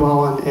back there as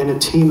well, and a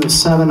team of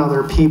 7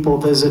 other people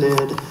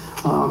visited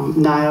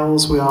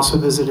Niles. We also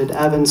visited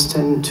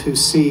Evanston to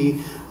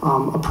see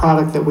a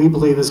product that we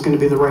believe is going to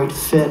be the right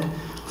fit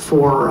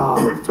for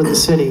the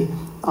city.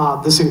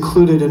 This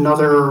included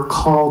another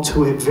call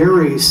to a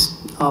very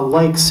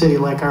like city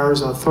like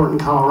ours, Thornton,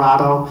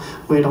 Colorado.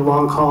 We had a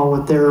long call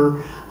with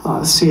their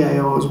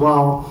CIO as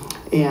well.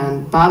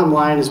 And bottom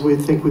line is we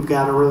think we've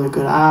got a really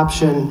good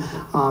option,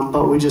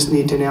 but we just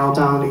need to nail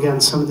down, again,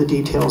 some of the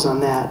details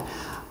on that.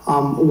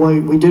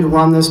 We did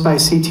run this by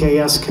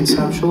CTIS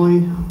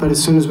conceptually, but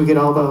as soon as we get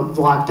all the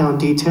lockdown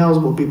details,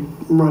 we'll be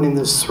running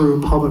this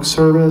through public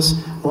service.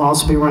 We'll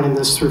also be running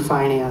this through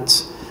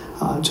finance.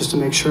 Just to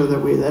make sure that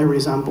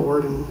everybody's on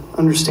board and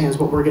understands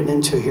what we're getting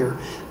into here.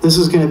 This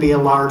is going to be a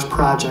large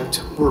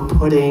project. We're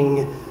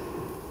putting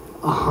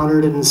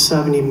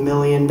 $170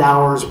 million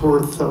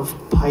worth of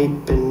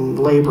pipe and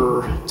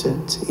labor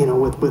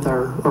with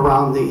our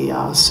around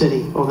the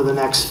city over the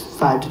next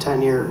 5 to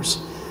 10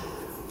 years.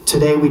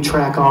 Today we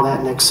track all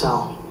that in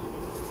Excel.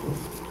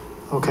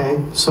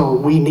 Okay, so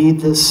we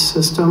need this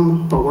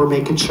system, but we're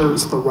making sure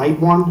it's the right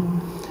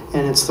one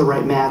and it's the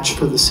right match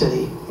for the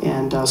city.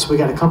 And so we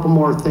got a couple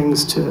more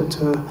things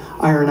to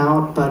iron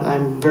out, but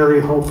I'm very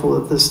hopeful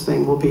that this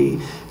thing will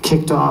be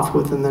kicked off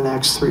within the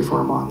next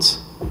 3-4 months.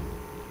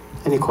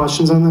 Any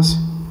questions on this?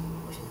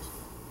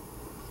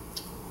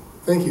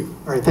 Thank you.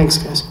 All right, thanks,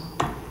 guys.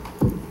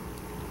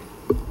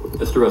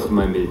 That's the rest of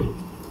my meeting.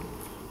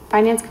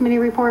 Finance Committee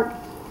report.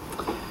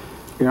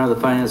 Your Honor,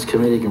 the Finance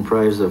Committee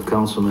comprised of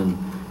Councilman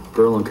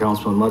Burl and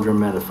Councilman Mudrum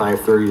met at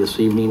 5:30 this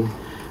evening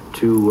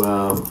to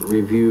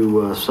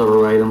review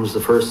several items.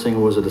 The first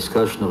thing was a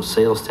discussion of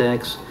sales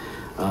tax.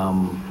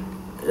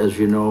 As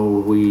you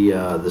know,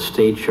 the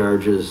state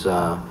charges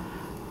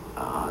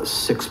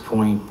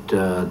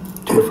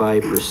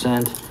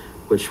 6.25%,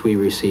 which we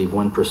receive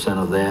 1%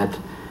 of that,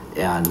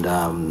 and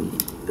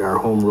our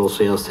home rule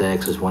sales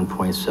tax is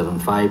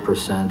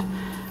 1.75%.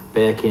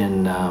 Back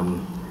in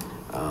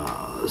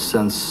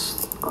since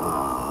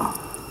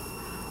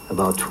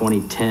about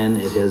 2010,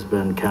 it has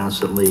been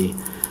constantly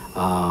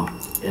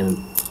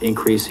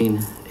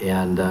increasing,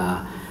 and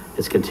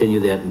it's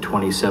continued that in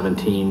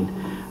 2017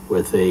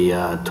 with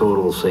a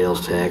total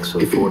sales tax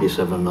of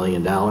 $47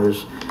 million.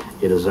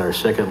 It is our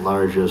second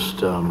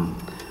largest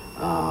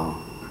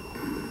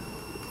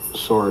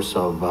source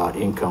of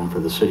income for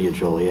the city of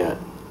Joliet.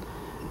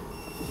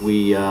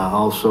 We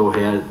also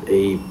had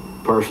a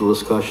partial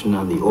discussion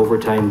on the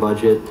overtime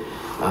budget.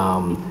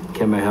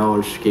 Ken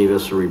Mihalich gave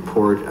us a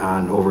report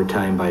on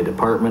overtime by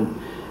department.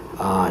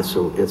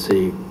 So it's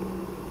a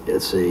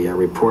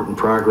report in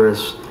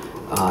progress.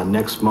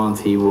 Next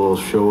month he will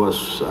show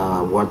us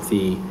what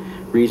the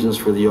reasons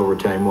for the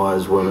overtime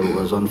was, whether it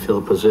was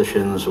unfilled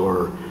positions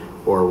or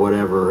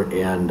whatever,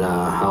 and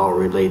how it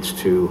relates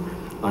to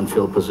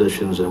unfilled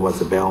positions and what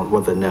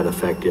the net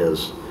effect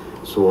is.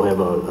 So we'll have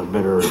a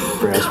better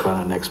grasp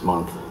on it next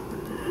month.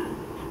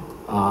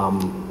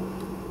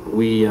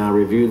 We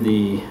reviewed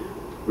the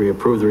We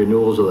approved the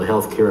renewals of the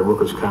healthcare and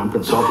workers' comp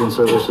consulting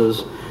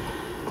services.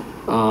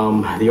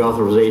 The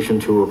authorization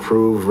to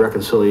approve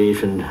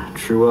reconciliation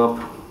true-up.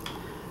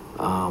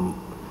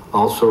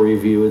 Also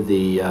reviewed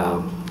the,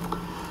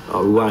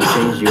 we want to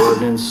change the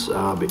ordinance.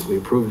 We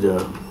approved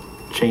the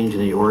change in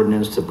the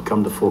ordinance to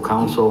come to full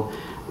council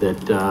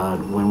that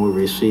when we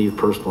receive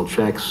personal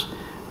checks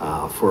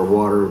for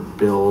water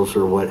bills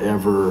or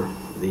whatever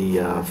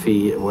the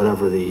fee,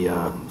 whatever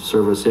the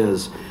service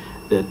is,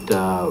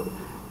 that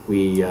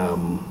we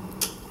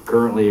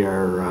currently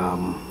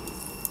are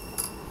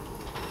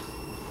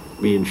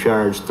being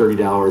charged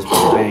 $30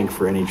 by the bank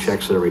for any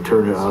checks that are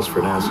returned to us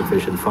for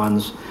non-sufficient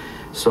funds.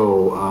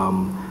 So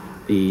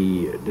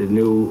the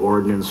new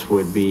ordinance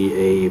would be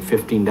a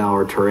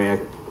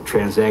 $15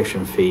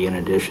 transaction fee in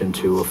addition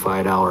to a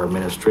 $5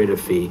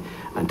 administrative fee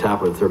on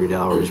top of the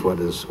 $30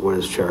 what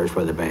is charged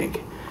by the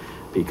bank.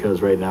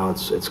 Because right now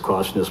it's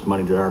costing us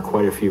money. There are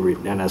quite a few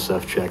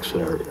NSF checks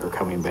that are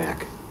coming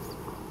back.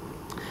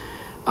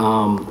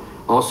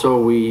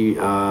 Also, we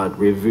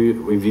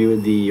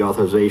reviewed the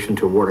authorization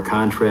to award a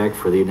contract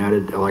for the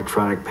United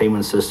Electronic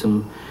Payment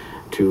System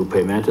to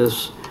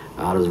Paymentus.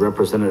 There's a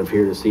representative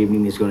here this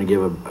evening. He's going to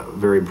give a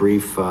very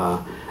brief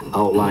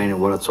outline of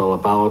what it's all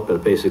about,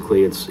 but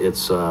basically it's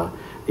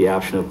the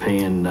option of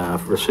paying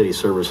for city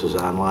services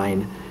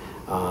online.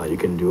 You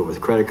can do it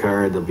with credit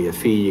card. There'll be a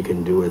fee. You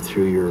can do it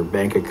through your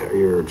bank account,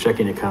 your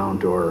checking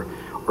account, or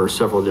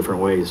several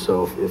different ways.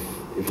 So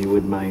if you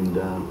wouldn't mind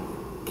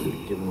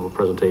giving a little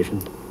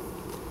presentation.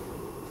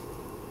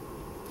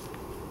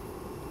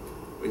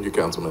 Thank you,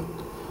 Councilman.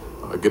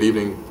 Good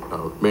evening,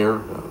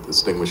 Mayor,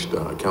 distinguished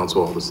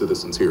council, all the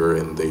citizens here,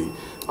 and the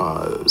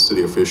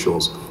city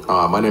officials.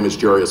 My name is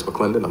Jarius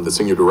McClendon. I'm the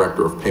Senior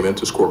Director of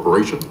Paymentus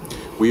Corporation.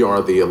 We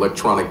are the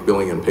electronic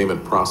billing and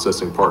payment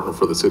processing partner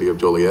for the city of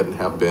Joliet and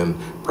have been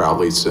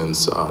proudly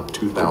since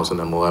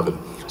 2011.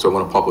 So I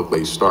want to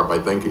publicly start by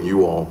thanking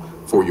you all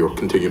for your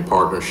continued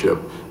partnership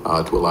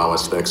to allow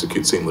us to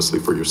execute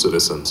seamlessly for your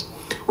citizens.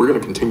 We're going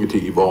to continue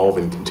to evolve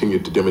and continue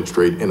to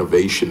demonstrate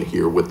innovation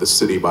here with the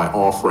city by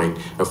offering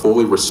a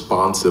fully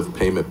responsive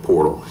payment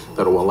portal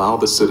that will allow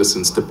the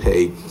citizens to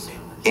pay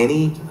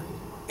any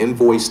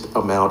invoiced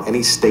amount,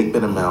 any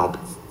statement amount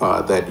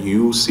that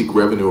you seek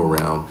revenue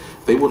around.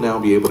 They will now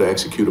be able to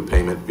execute a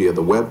payment via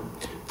the web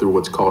through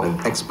what's called an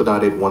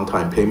expedited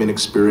one-time payment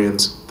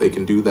experience. They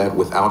can do that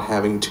without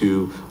having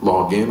to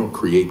log in or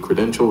create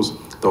credentials.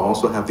 They'll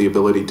also have the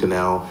ability to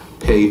now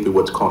pay through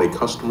what's called a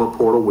customer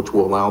portal, which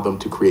will allow them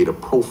to create a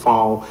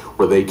profile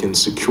where they can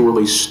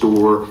securely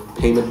store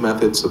payment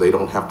methods so they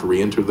don't have to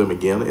re-enter them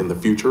again in the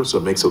future. So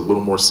it makes it a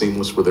little more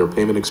seamless for their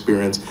payment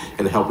experience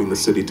and helping the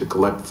city to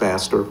collect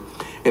faster.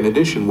 In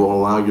addition, we'll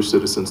allow your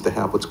citizens to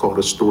have what's called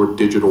a stored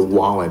digital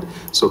wallet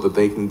so that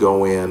they can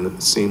go in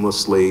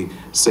seamlessly,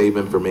 save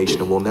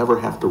information, and will never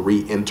have to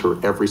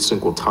re-enter every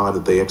single time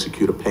that they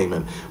execute a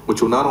payment,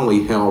 which will not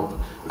only help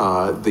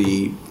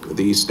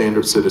the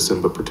standard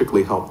citizen, but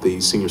particularly help the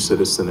senior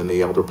citizen and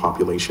the elder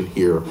population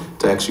here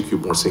to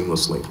execute more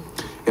seamlessly.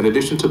 In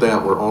addition to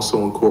that, we're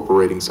also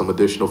incorporating some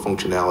additional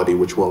functionality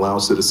which will allow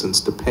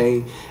citizens to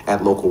pay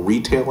at local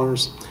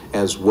retailers,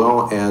 as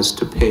well as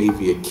to pay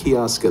via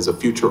kiosk as a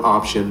future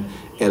option,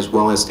 as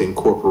well as to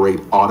incorporate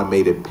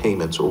automated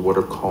payments, or what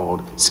are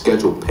called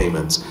scheduled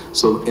payments.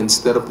 So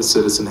instead of the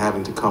citizen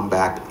having to come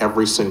back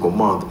every single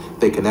month,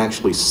 they can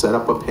actually set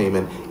up a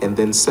payment and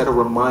then set a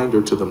reminder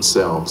to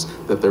themselves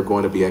that they're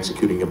going to be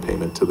executing a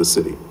payment to the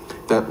city.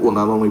 That will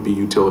not only be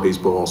utilities,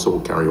 but also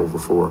will carry over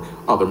for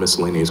other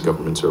miscellaneous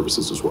government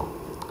services as well.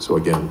 So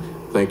again,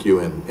 thank you,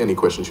 and any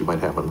questions you might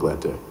have, I'm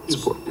glad to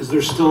support. Is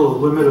there still a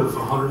limit of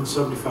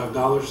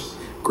 $175?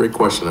 Great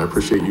question. I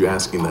appreciate you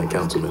asking that,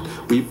 Councilman.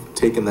 We've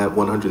taken that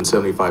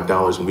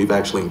 $175 and we've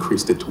actually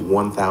increased it to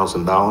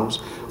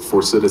 $1,000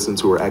 for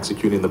citizens who are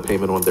executing the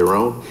payment on their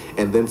own.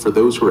 And then for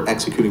those who are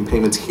executing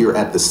payments here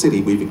at the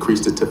city, we've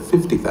increased it to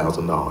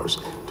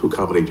 $50,000 to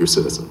accommodate your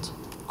citizens.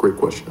 Great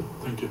question.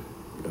 Thank you.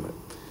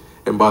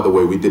 And by the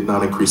way, we did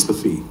not increase the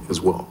fee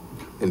as well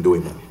in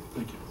doing that.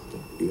 Thank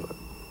you. You got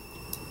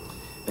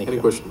it. Any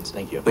questions?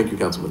 Thank you. Thank you,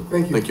 Councilman.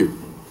 Thank you. Thank you.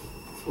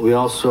 We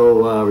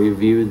also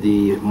reviewed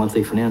the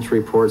monthly financial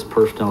reports,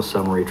 personnel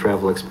summary,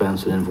 travel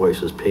expense, and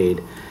invoices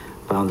paid.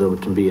 Found them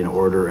to be in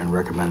order and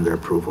recommend their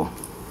approval.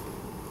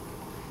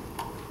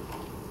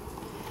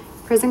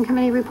 Prison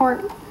Committee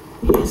report?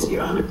 Yes,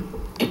 Your Honor.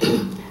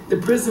 The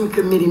Prison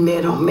Committee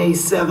met on May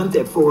 7th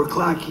at 4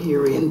 o'clock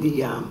here in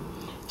the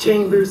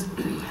chambers.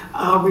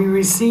 We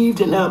received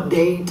an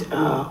update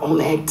on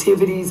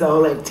activities.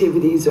 All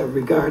activities are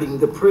regarding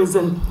the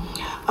prison,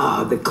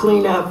 the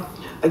cleanup.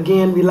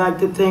 Again, we'd like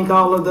to thank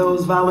all of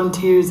those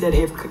volunteers that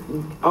have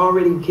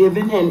already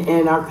given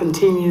and are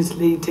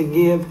continuously to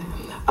give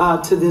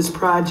to this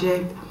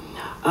project.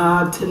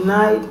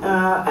 Tonight,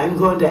 I'm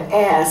going to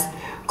ask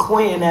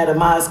Quinn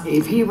Adamowski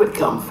if he would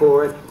come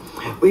forward.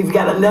 We've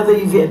got another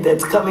event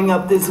that's coming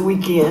up this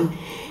weekend,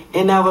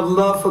 and I would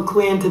love for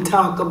Quinn to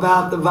talk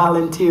about the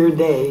volunteer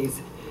days.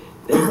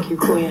 Thank you,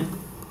 Quinn.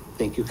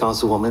 Thank you,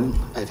 Councilwoman.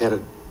 I've had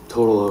a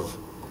total of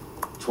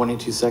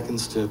 22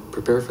 seconds to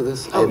prepare for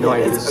this. I had no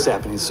idea this was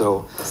happening,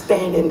 so.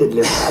 Stand in the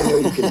list. I know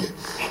you can.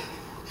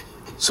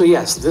 So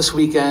yes, this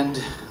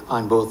weekend,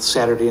 on both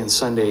Saturday and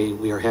Sunday,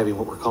 we are having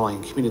what we're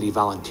calling Community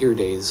Volunteer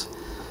Days.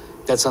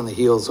 That's on the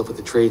heels of what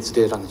the trades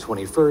did on the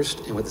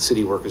 21st and what the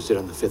city workers did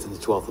on the 5th and the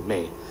 12th of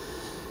May.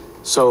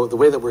 So the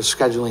way that we're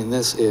scheduling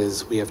this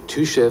is we have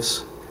 2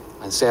 shifts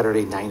on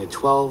Saturday, 9 to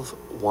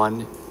 12,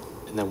 1,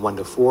 and then 1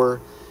 to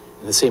 4,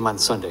 and the same on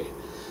Sunday.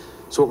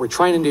 So what we're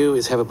trying to do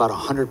is have about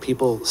 100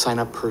 people sign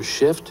up per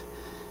shift,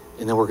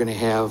 and then we're going to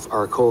have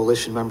our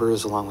coalition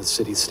members along with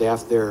city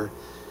staff there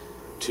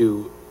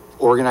to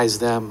organize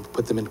them,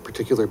 put them into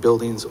particular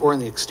buildings or in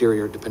the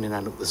exterior, depending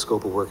on the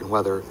scope of work and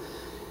weather,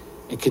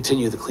 and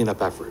continue the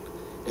cleanup effort.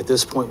 At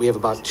this point, we have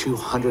about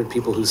 200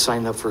 people who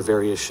signed up for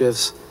various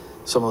shifts.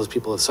 Some of those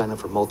people have signed up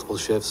for multiple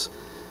shifts.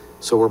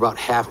 So we're about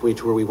halfway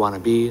to where we want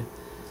to be.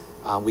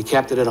 We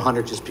capped it at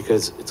 100 just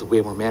because it's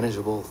way more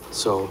manageable.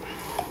 So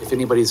if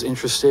anybody's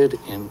interested,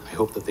 and I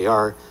hope that they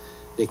are,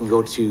 they can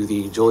go to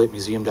the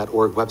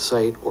jolietmuseum.org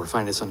website or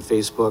find us on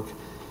Facebook.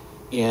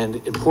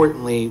 And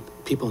importantly,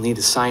 people need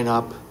to sign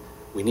up.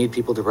 We need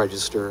people to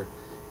register,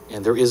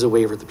 and there is a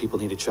waiver that people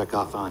need to check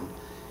off on.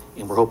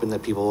 And we're hoping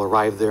that people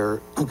arrive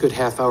there a good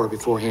half hour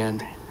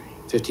beforehand,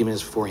 15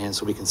 minutes beforehand,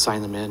 so we can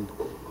sign them in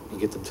and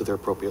get them to their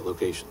appropriate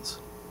locations.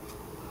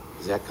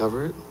 Does that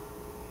cover it?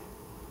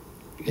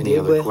 Any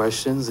other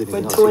questions?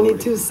 Anything else? For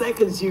 22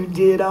 seconds, you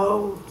did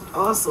all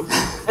awesome.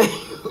 Am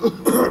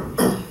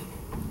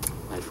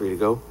I free to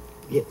go?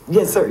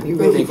 Yes, sir. You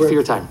Thank you for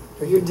your time.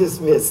 You're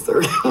dismissed,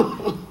 sir.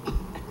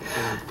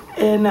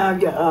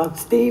 And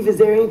Steve, is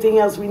there anything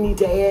else we need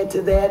to add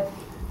to that?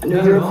 I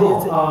know you're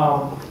busy.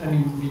 I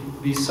mean,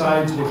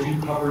 besides what you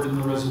covered in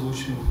the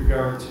resolution with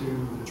regard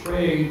to the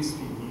trades,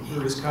 the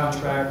various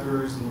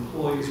contractors, the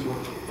employees, what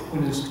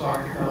Quinn has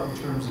talked about in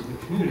terms of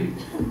the community,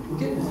 we're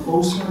getting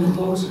closer and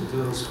closer to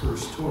those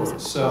first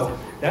tours. So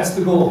that's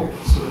the goal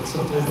here. So that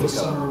sometime this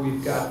summer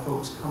we've got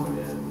folks coming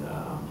in,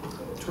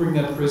 touring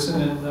that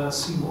prison and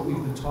seeing what we've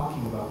been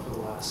talking about for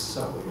the last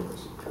several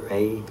years.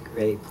 Great,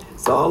 great.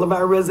 So all of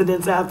our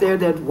residents out there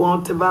that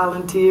want to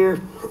volunteer,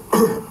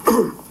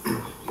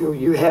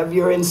 you have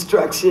your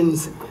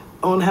instructions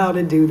on how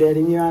to do that.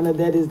 And Your Honor,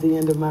 that is the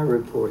end of my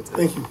report.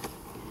 Thank you.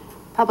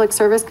 Public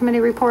Service Committee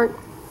report.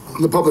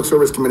 The Public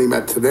Service Committee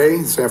met today,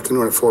 this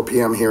afternoon at 4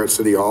 p.m. here at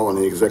City Hall in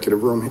the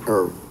executive room,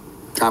 or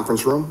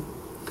conference room.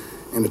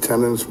 In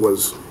attendance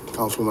was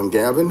Councilwoman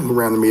Gavin, who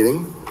ran the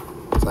meeting.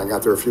 So I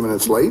got there a few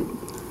minutes late,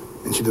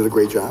 and she did a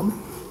great job.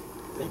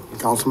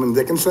 Councilman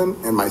Dickinson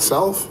and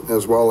myself,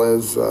 as well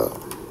as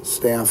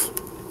staff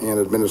and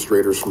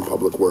administrators from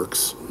Public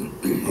Works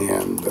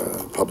and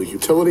Public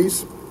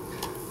Utilities.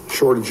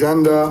 Short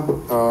agenda,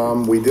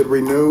 we did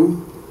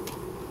renew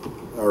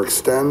or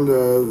extend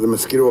the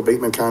mosquito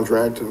abatement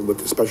contract with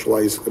the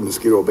specialized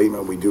mosquito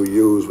abatement we do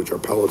use, which are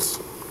pellets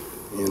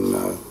in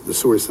the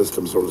sewer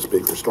system, so to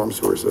speak, or storm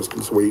sewer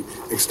system. So we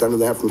extended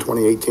that from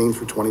 2018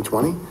 through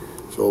 2020.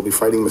 So we'll be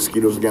fighting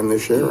mosquitoes again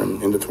this year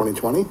and into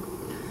 2020.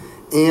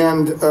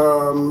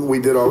 And we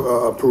did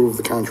approve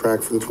the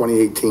contract for the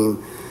 2018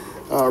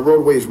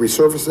 roadways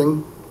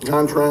resurfacing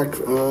contract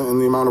in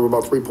the amount of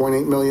about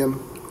 $3.8 million.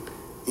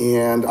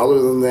 And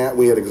other than that,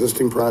 we had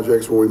existing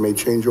projects where we made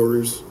change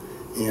orders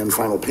and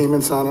final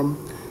payments on them.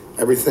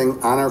 Everything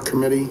on our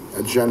committee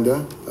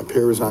agenda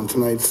appears on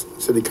tonight's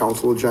City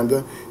Council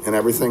agenda, and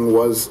everything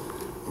was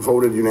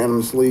voted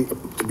unanimously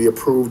to be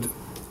approved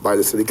by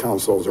the City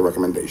Council as a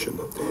recommendation.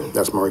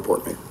 That's my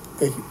report, Mayor.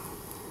 Thank you.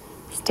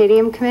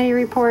 Stadium Committee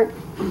report.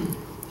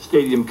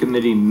 Stadium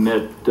Committee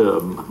met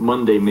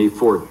Monday, May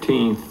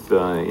 14th.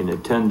 In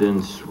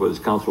attendance was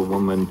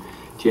Councilwoman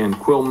Jan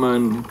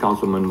Quillman,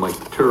 Councilman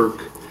Mike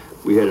Turk.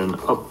 We had an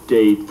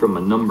update from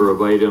a number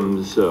of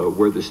items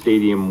where the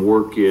stadium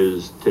work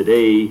is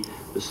today.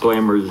 The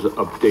Slammers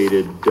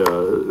updated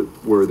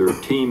where their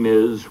team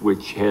is,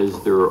 which has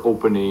their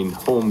opening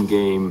home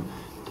game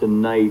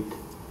tonight,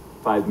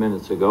 5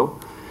 minutes ago.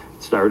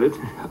 It started.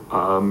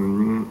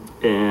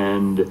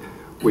 And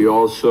we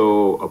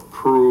also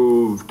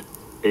approved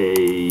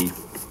a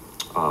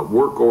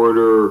work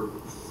order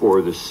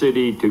for the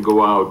city to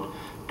go out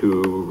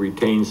to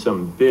retain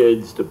some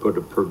bids to put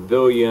a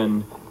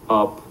pavilion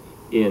up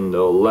in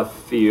the left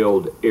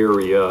field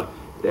area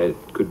that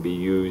could be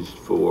used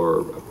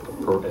for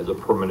as a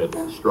permanent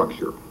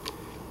structure.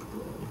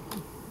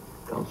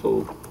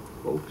 Council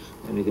folks,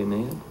 anything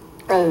to add?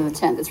 Rather than the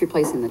tent, it's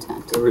replacing the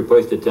tent. They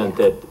replaced the tent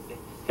that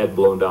had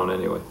blown down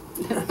anyway.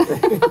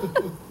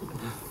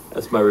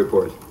 That's my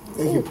report.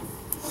 Thank you.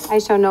 I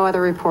show no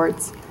other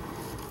reports.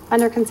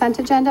 Under consent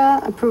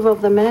agenda, approval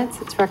of the minutes.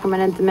 It's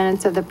recommended the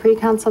minutes of the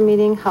pre-council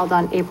meeting held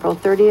on April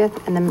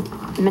 30th and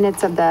the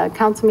minutes of the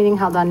council meeting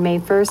held on May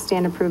 1st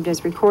stand approved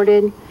as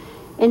recorded.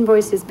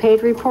 Invoices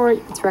paid report.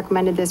 It's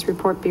recommended this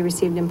report be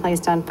received and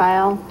placed on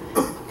file.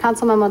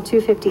 Council Memo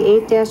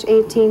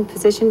 258-18,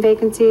 position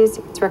vacancies.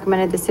 It's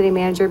recommended the city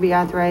manager be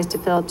authorized to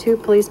fill 2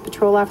 police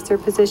patrol officer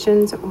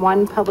positions,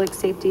 1 public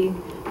safety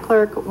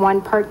clerk,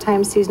 1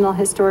 part-time seasonal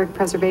historic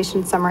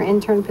preservation summer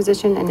intern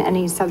position, and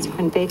any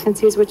subsequent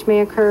vacancies which may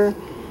occur.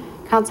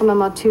 Council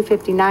Memo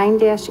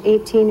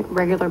 259-18,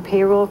 regular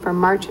payroll for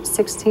March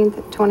 16th,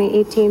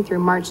 2018 through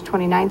March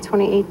 29th,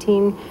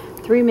 2018,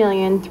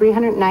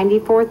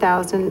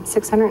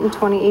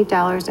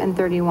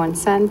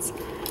 $3,394,628.31.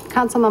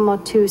 Council Memo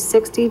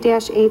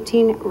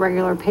 260-18,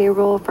 regular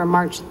payroll for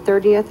March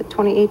 30th,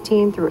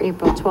 2018 through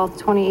April 12th,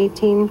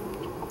 2018,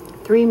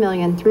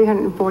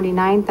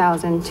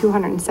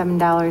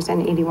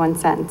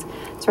 $3,349,207.81.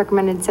 It's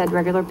recommended said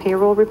regular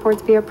payroll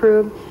reports be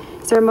approved.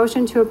 Is there a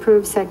motion to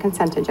approve said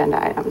consent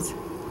agenda items?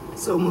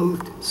 So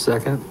moved.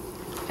 Second.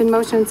 Been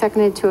motioned and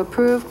seconded to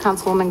approve.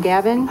 Councilwoman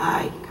Gavin.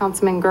 Aye.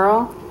 Councilman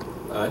Girl.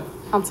 Aye.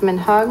 Councilman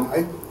Hug.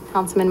 Aye.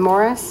 Councilman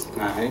Morris.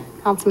 Aye.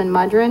 Councilman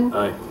Mudrin.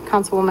 Aye.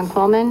 Councilwoman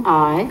Coleman.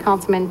 Aye.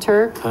 Councilman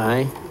Turk.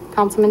 Aye.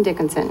 Councilman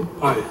Dickinson.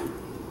 Aye.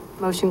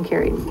 Motion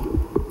carried.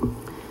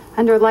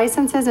 Under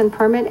licenses and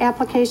permit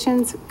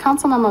applications,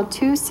 Council Memo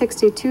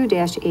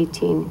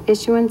 262-18,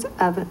 issuance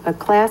of a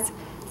Class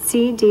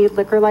CD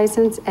liquor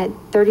license at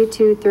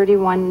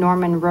 3231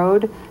 Norman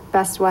Road,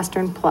 Best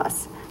Western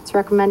Plus. It's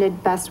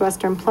recommended Best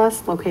Western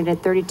Plus, located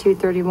at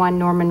 3231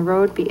 Norman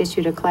Road, be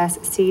issued a Class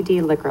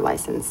CD liquor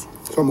license.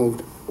 So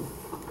moved.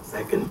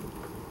 Second.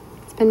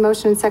 It's been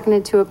motioned and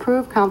seconded to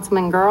approve.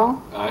 Councilman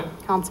Girl. Aye.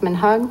 Councilman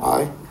Hug.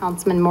 Aye.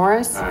 Councilman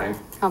Morris. Aye.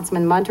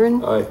 Councilman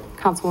Mudrin. Aye.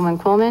 Councilwoman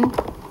Coleman.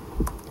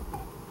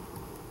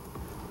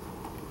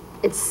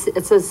 It's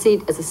a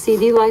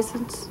CD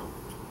license?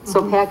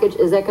 So package,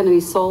 is that gonna be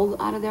sold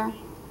out of there?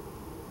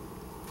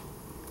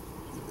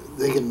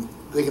 They can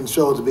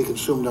sell it to be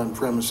consumed on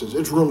premises.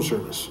 It's room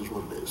service is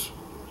what it is.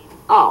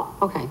 Oh,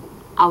 okay.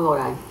 I'll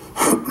vote aye.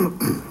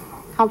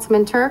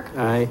 Councilman Turk.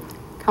 Aye.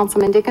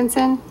 Councilman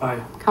Dickinson.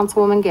 Aye.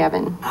 Councilwoman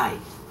Gavin. Aye.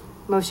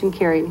 Motion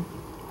carried.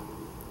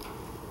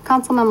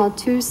 Council Memo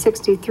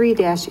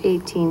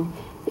 263-18,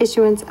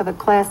 issuance of a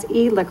Class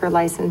E liquor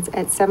license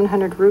at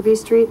 700 Ruby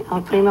Street,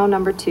 El Primo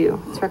Number 2.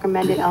 It's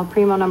recommended El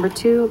Primo Number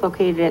 2,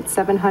 located at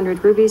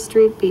 700 Ruby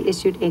Street, be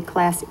issued a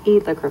Class E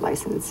liquor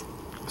license.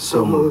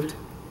 So moved.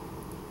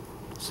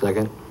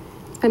 Second.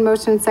 It's been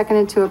motioned and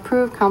seconded to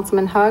approve.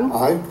 Councilman Hug.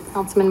 Aye.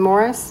 Councilman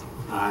Morris.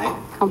 Aye.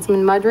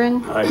 Councilman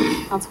Mudrin. Aye.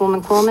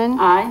 Councilwoman Coleman.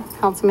 Aye.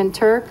 Councilman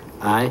Turk.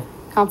 Aye.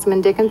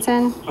 Councilman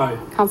Dickinson. Aye.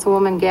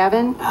 Councilwoman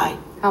Gavin. Aye.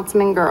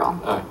 Councilman Girl.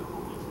 Aye.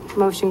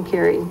 Motion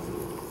carried.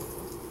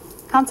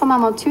 Council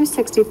Memo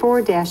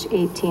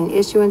 264-18,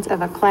 issuance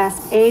of a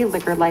Class A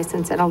liquor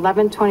license at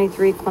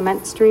 1123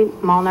 Clement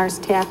Street, Malnar's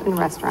Tap and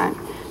Restaurant.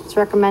 It's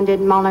recommended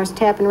Malnar's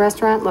Tap and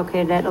Restaurant,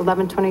 located at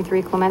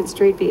 1123 Clement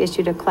Street, be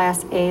issued a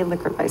Class A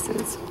liquor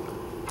license.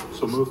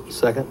 So moved.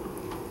 Second.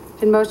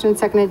 Been motioned and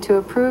seconded to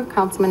approve.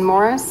 Councilman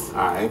Morris.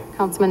 Aye.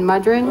 Councilman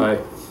Mudrin. Aye.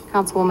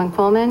 Councilwoman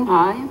Coleman.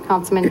 Aye.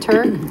 Councilman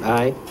Turk.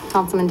 Aye.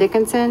 Councilman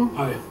Dickinson.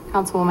 Aye.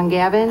 Councilwoman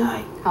Gavin.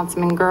 Aye.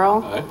 Councilman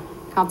Girl. Aye.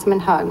 Councilman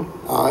Hug.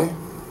 Aye.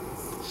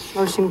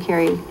 Motion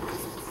carried.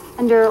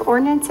 Under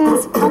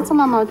ordinances, Council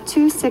Memo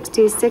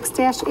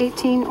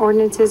 266-18,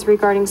 ordinances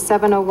regarding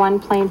 701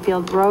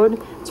 Plainfield Road.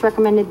 It's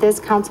recommended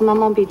this council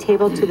memo be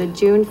tabled to the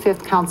June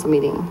 5th council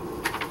meeting.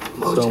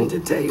 Motion to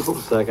table.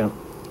 Second.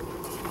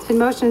 It's been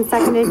motioned and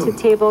seconded to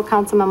table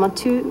Council Memo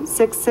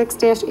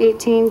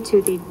 266-18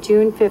 to the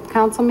June 5th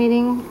council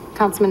meeting.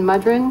 Councilman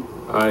Mudrin.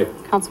 Aye.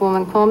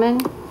 Councilwoman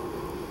Coleman.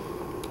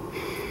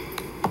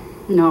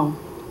 No.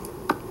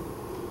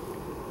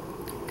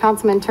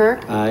 Councilman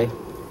Turk. Aye.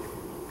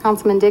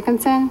 Councilman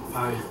Dickinson.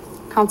 Aye.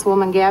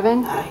 Councilwoman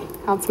Gavin. Aye.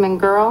 Councilman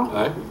Girl.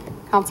 Aye.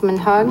 Councilman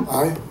Hug.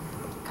 Aye.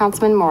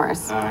 Councilman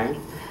Morris. Aye.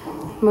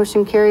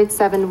 Motion carried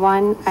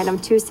 7-1. Item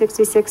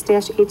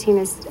 266-18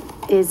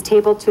 is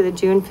tabled to the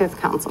June 5th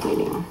council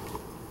meeting.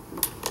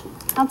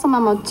 Council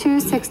Memo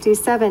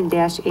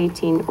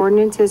 267-18,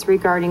 ordinances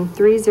regarding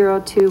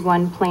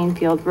 3021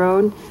 Plainfield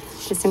Road.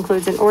 This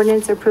includes an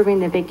ordinance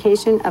approving the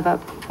vacation of a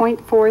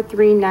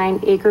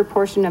 .439 acre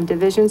portion of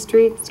Division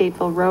Street,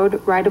 Stateville Road,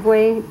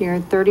 right-of-way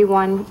near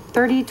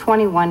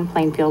 3021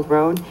 Plainfield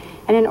Road,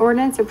 and an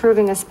ordinance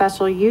approving a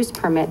special use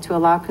permit to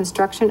allow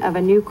construction of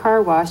a new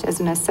car wash as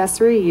an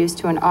accessory use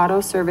to an auto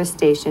service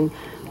station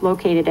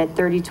located at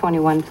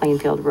 3021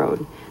 Plainfield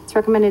Road. It's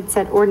recommended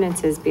said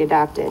ordinances be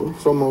adopted.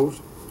 So moved.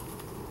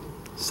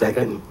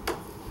 Second.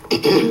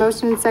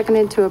 Motion and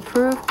seconded to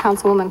approve.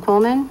 Councilwoman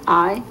Coleman.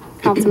 Aye.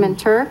 Councilman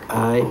Turk.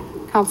 Aye.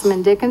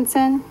 Councilman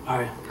Dickinson.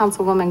 Aye.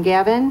 Councilwoman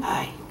Gavin.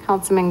 Aye.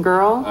 Councilman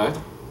Girl. Aye.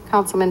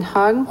 Councilman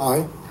Hug.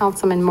 Aye.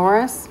 Councilman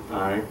Morris.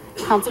 Aye.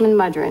 Councilman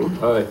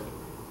Mudrin. Aye.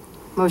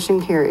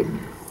 Motion carried.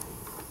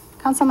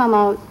 Council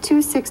Memo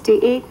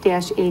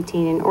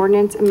 268-18, an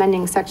ordinance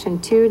amending Section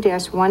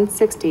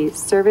 2-160,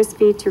 service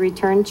fee to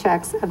return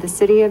checks of the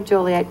City of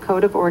Joliet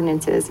Code of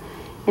Ordinances,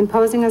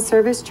 imposing a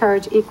service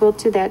charge equal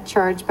to that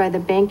charged by the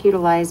bank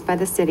utilized by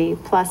the city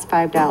plus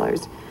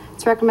 $5.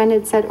 It's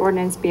recommended said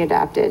ordinance be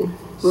adopted.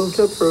 Move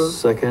to approve.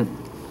 Second.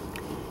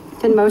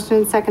 Been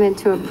motioned and seconded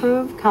to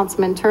approve.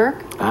 Councilman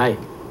Turk. Aye.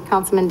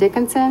 Councilman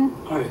Dickinson.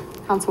 Aye.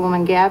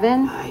 Councilwoman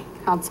Gavin. Aye.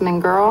 Councilman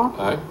Girl.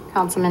 Aye.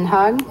 Councilman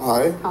Hug.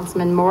 Aye.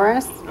 Councilman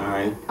Morris.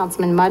 Aye.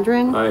 Councilman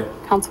Mudrin. Aye.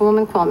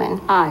 Councilwoman Quillman.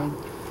 Aye.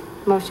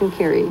 Motion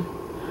carried.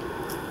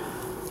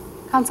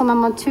 Council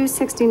Memo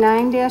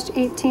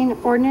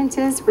 269-18,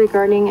 ordinances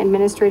regarding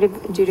administrative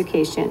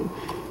adjudication.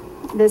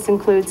 This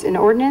includes an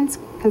ordinance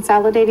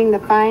consolidating the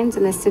fines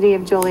in the City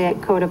of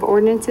Joliet Code of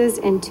Ordinances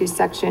into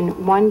Section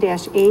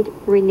 1-8,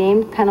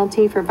 renamed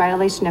penalty for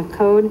violation of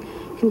code,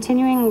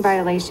 continuing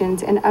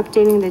violations, and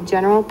updating the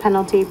general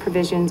penalty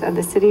provisions of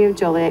the City of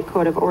Joliet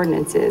Code of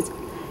Ordinances,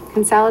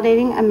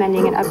 consolidating,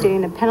 amending, and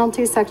updating the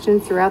penalty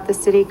sections throughout the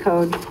city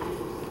code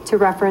to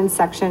reference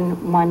Section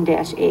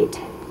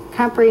 1-8.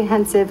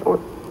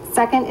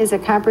 Second is a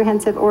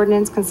comprehensive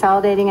ordinance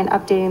consolidating and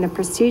updating the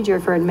procedure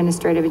for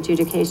administrative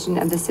adjudication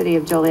of the City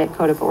of Joliet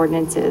Code of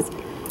Ordinances,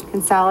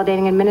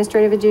 consolidating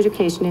administrative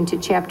adjudication into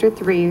Chapter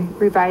 3,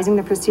 revising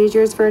the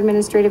procedures for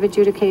administrative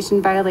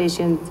adjudication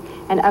violations,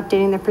 and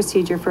updating the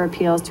procedure for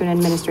appeals to an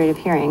administrative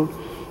hearing.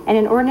 And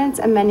an ordinance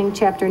amending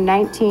Chapter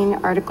 19,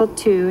 Article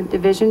 2,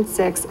 Division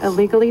 6,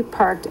 illegally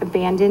parked,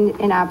 abandoned,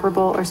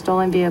 inoperable, or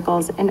stolen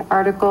vehicles, and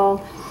Article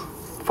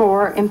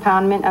 4,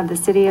 impoundment of the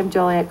City of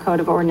Joliet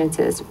Code of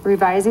Ordinances,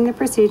 revising the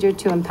procedure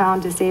to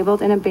impound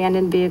disabled and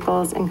abandoned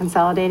vehicles, and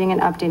consolidating and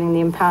updating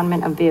the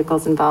impoundment of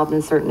vehicles involved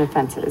in certain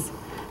offenses.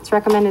 It's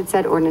recommended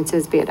said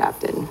ordinances be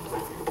adopted.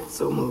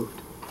 So moved.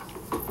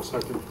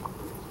 Second.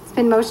 It's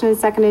been motioned and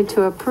seconded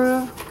to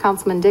approve.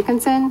 Councilman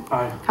Dickinson.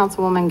 Aye.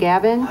 Councilwoman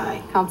Gavin.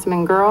 Aye.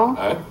 Councilman Girl.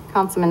 Aye.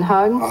 Councilman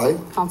Hug. Aye.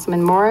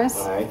 Councilman Morris.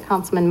 Aye.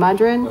 Councilman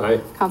Mudrin. Aye.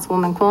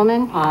 Councilwoman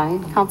Quillman. Aye.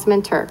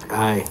 Councilman Turk.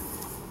 Aye.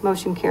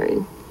 Motion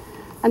carried.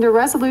 Under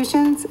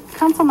resolutions,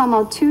 Council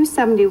Memo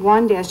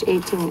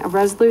 271-18, a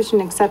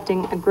resolution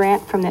accepting a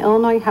grant from the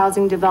Illinois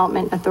Housing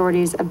Development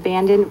Authority's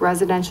Abandoned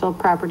Residential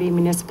Property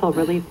Municipal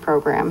Relief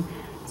Program.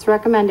 It's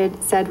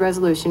recommended said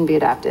resolution be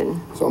adopted.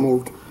 So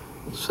moved.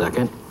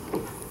 Second.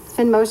 It's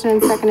been motioned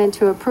and seconded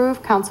to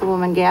approve.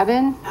 Councilwoman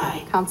Gavin.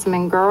 Aye.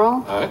 Councilman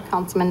Girl. Aye.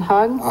 Councilman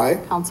Hug. Aye.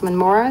 Councilman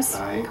Morris.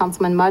 Aye.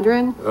 Councilman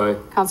Mudrin. Aye.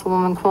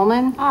 Councilwoman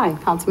Quillman. Aye.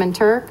 Councilman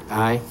Turk.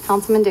 Aye.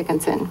 Councilman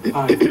Dickinson.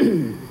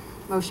 Aye.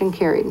 Motion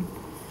carried.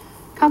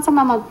 Council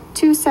Memo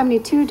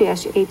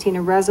 272-18,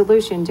 a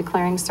resolution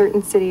declaring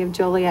certain City of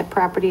Joliet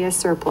property as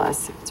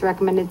surplus. It's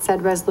recommended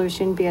said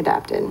resolution be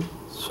adopted.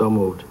 So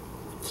moved.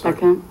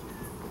 Second.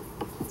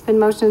 It's been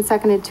motioned and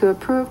seconded to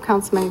approve.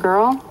 Councilman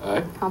Girl.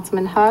 Aye.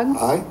 Councilman Hug.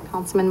 Aye.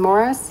 Councilman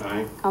Morris.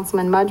 Aye.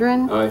 Councilman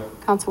Mudrin. Aye.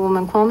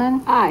 Councilwoman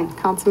Quillman. Aye.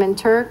 Councilman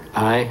Turk.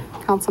 Aye.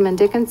 Councilman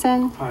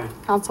Dickinson. Aye.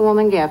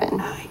 Councilwoman Gavin.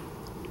 Aye.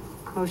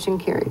 Motion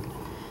carried.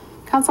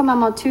 Council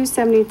Memo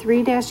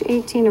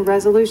 273-18, a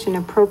resolution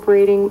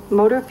appropriating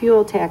motor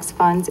fuel tax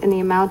funds in the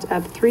amount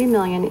of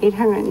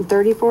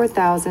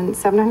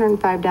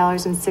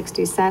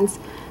 $3,834,705.60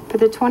 for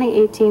the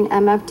 2018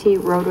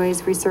 MFT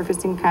Roadways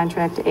Resurfacing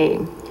Contract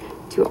A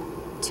to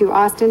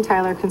Austin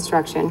Tyler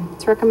Construction.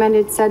 It's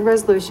recommended said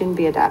resolution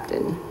be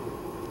adopted.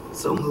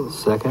 So moved.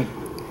 Second.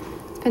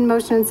 It's been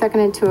motioned and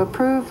seconded to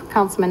approve.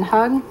 Councilman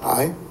Hug.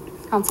 Aye.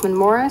 Councilman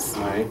Morris.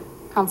 Aye.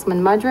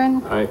 Councilman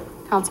Mudrin. Aye.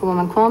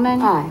 Councilwoman Quillman.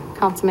 Aye.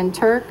 Councilman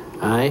Turk.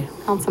 Aye.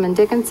 Councilman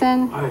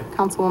Dickinson. Aye.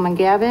 Councilwoman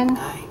Gavin.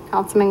 Aye.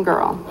 Councilman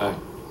Girl. Aye.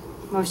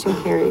 Motion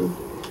carried.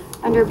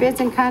 Under bids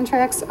and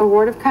contracts,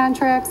 award of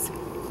contracts.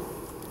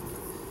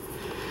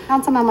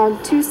 Council Memo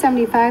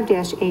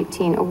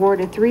 275-18,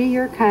 award a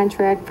 3-year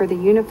contract for the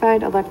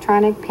Unified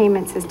Electronic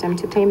Payment System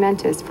to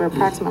Paymentus for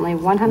approximately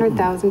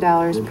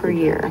 $100,000 per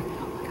year.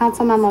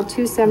 Council Memo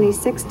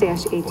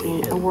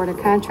 276-18, award a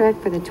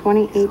contract for the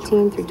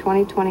 2018 through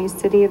 2020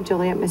 City of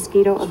Joliet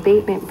Mosquito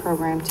Abatement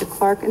Program to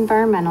Clark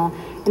Environmental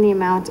in the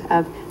amount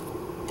of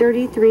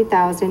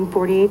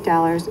 $33,048,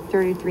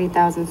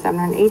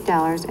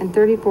 $33,708, and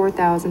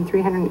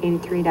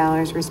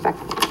 $34,383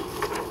 respectively.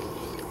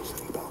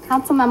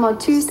 Council Memo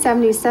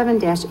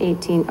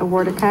 277-18,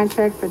 award a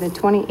contract for the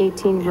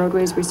 2018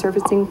 Roadways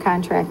Resurfacing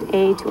Contract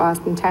A to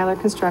Austin Tyler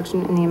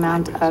Construction in the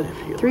amount of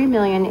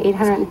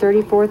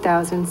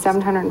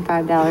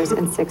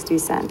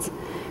 $3,834,705.60.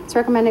 It's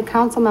recommended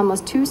Council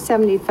Memos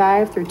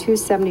 275 through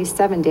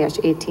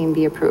 277-18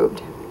 be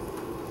approved.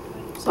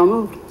 So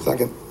moved.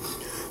 Second.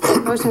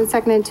 Motion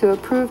seconded to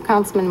approve.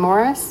 Councilman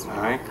Morris.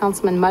 Aye.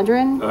 Councilman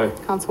Mudrin. Aye.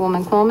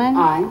 Councilwoman Quillman.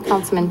 Aye.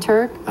 Councilman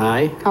Turk.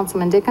 Aye.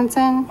 Councilman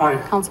Dickinson. Aye.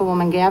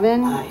 Councilwoman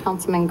Gavin. Aye.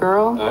 Councilman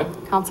Girl. Aye.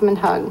 Councilman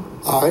Hug.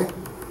 Aye.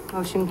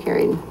 Motion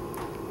carried.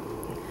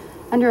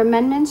 Under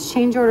amendments,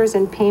 change orders,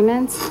 and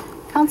payments,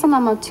 Council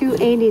Memo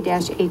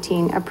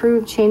 280-18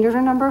 approved change order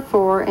number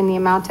 4 in the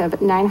amount of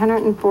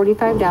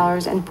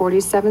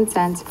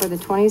 $945.47 for the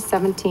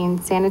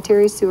 2017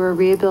 sanitary sewer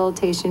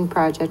rehabilitation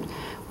project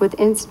with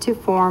Institute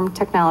Form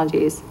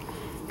Technologies.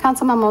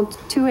 Council Memo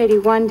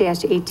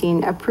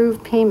 281-18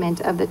 approved payment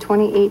of the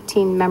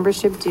 2018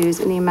 membership dues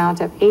in the amount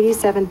of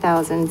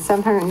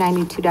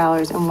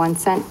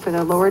 $87,792.01 for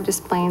the Lower Des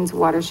Plaines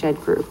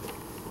Watershed Group.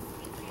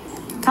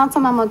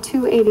 Council Memo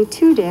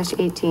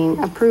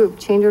 282-18, approved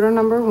change order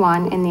number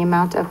 1 in the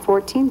amount of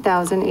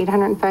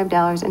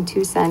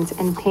 $14,805.02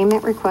 and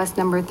payment request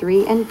number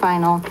 3 and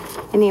final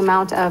in the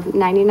amount of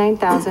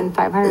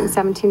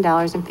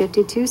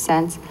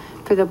 $99,517.52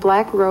 for the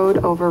Black Road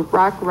over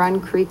Rock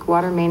Run Creek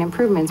Water Main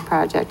Improvements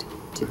Project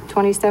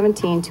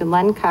 2017 to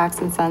Len Cox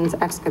and Sons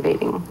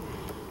Excavating.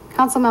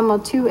 Council Memo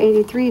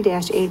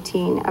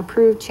 283-18,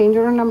 approved change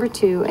order number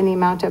 2 in the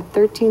amount of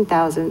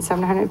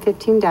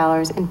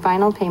 $13,715 and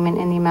final payment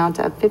in the amount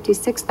of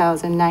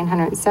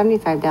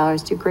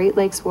 $56,975 to Great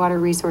Lakes Water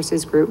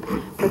Resources Group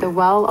for the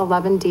Well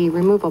 11D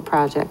removal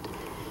project.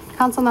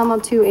 Council Memo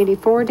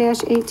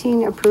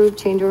 284-18, approved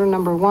change order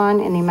number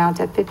 1 in the amount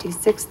of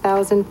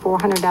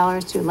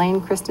 $56,400 to Lane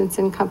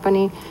Christensen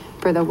Company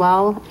for the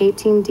Well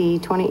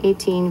 18D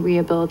 2018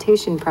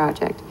 rehabilitation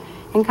project.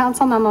 And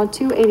Council Memo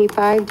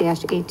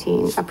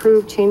 285-18,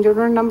 approved change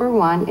order number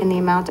 1 in the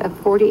amount of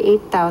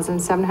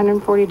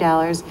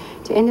 $48,740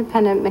 to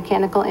Independent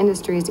Mechanical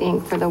Industries,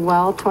 Inc. for the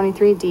Well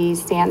 23D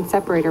Sand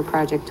Separator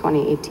Project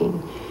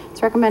 2018.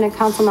 It's recommended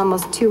Council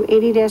Memos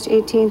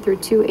 280-18 through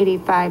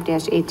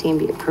 285-18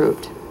 be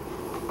approved.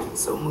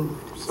 So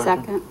moved.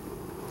 Second.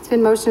 It's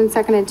been motioned and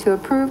seconded to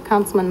approve.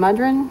 Councilman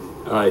Mudrin.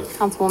 Aye.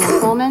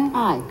 Councilwoman Coleman.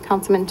 Aye.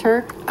 Councilman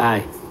Turk.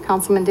 Aye.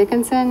 Councilman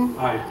Dickinson.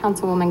 Aye.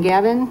 Councilwoman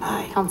Gavin.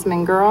 Aye.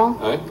 Councilman Girl.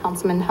 Aye.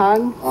 Councilman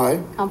Hug.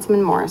 Aye.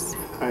 Councilman Morris.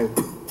 Aye.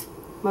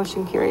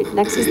 Motion carried.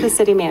 Next is the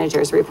city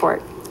manager's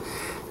report.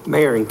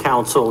 Mayor and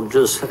council,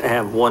 just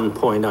have one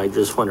point I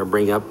just want to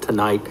bring up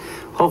tonight.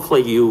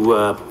 Hopefully you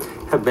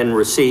have been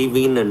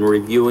receiving and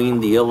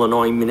reviewing the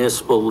Illinois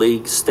Municipal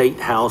League State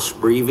House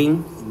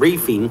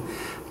briefing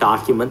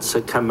documents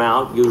that come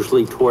out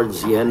usually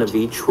towards the end of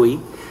each week.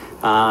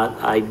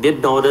 I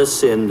did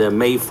notice in the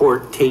May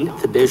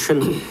 14th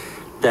edition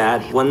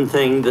that one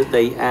thing that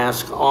they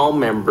ask all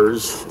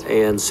members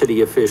and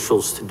city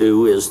officials to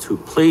do is to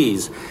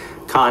please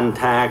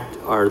contact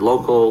our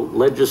local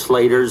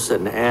legislators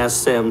and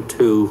ask them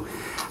to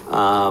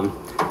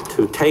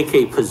take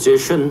a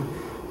position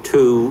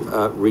to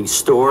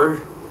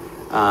restore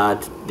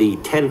the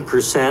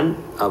 10%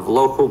 of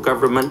local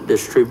government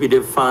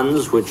distributive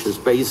funds, which is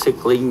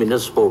basically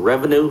municipal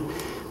revenue,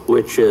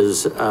 which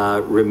is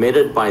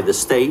remitted by the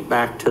state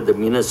back to the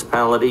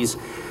municipalities.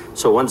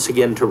 So once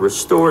again, to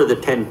restore the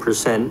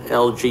 10%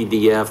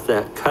 LGDF,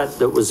 that cut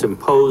that was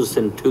imposed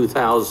in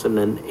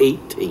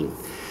 2018.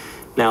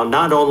 Now,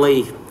 not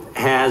only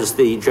has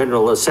the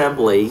General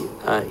Assembly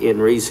in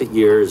recent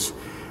years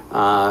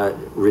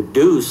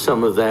reduced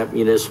some of that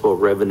municipal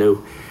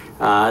revenue,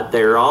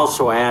 they're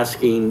also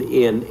asking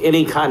in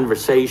any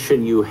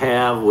conversation you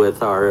have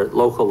with our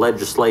local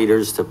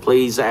legislators to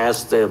please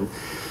ask them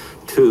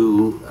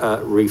to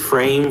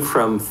refrain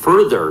from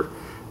further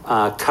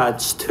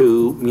cuts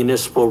to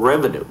municipal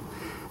revenue.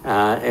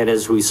 And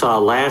as we saw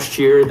last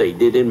year, they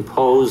did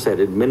impose that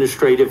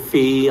administrative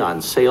fee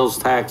on sales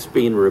tax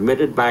being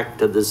remitted back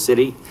to the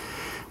cities.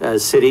 I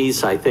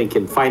think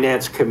in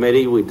Finance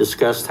Committee, we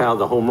discussed how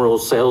the home rule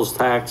sales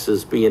tax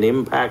is being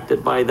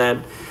impacted by that.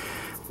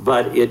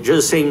 But it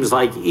just seems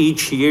like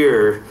each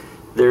year,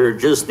 there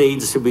just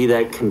needs to be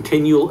that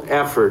continual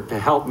effort to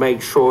help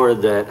make sure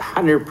that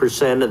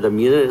 100% of the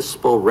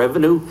municipal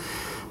revenue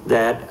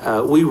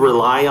that we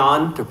rely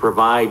on to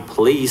provide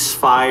police,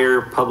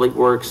 fire, public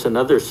works, and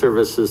other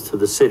services to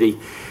the city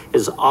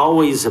is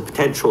always a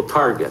potential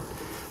target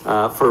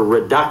for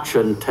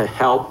reduction to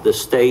help the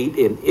state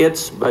in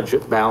its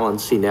budget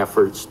balancing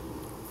efforts,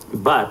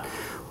 but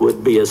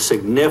would be a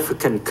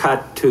significant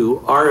cut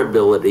to our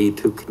ability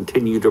to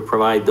continue to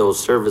provide those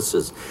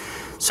services.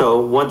 So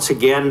once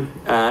again,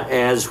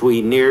 as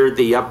we near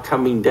the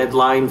upcoming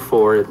deadline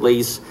for at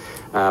least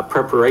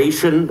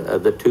preparation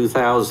of the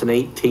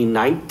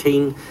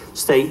 2018-19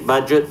 state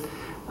budget,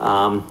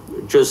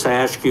 just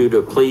ask you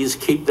to please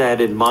keep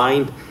that in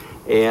mind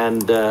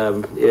and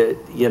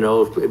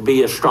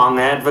be a strong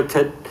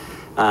advocate,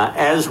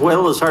 as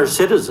well as our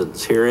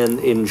citizens here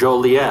in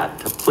Joliet.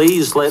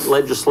 Please let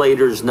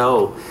legislators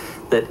know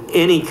that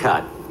any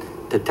cut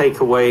to take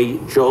away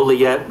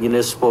Joliet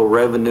municipal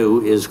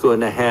revenue is going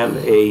to have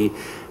a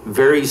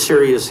very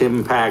serious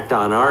impact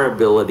on our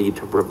ability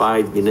to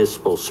provide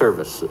municipal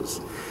services.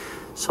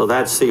 So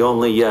that's the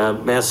only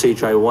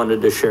message I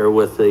wanted to share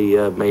with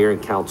the mayor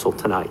and council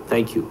tonight.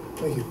 Thank you.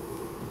 Thank you.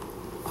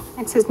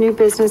 Next is new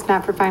business,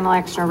 not for final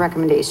action or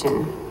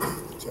recommendation.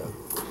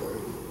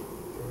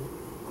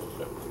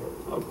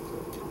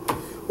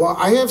 Well,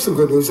 I have some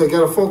good news. I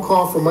got a phone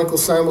call from Michael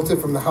Simulton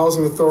from the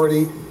Housing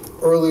Authority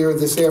earlier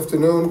this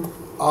afternoon.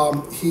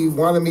 He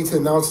wanted me to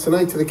announce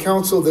tonight to the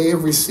council they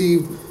have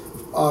received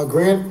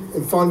grant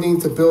and funding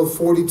to build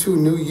 42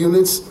 new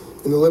units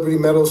in the Liberty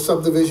Meadows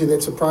subdivision.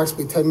 It's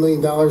approximately $10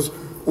 million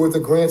worth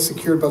of grants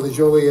secured by the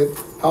Joliet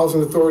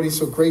Housing Authority.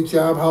 So great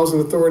job,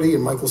 Housing Authority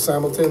and Michael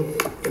Simulton.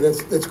 And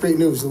that's great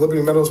news. The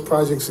Liberty Meadows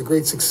project is a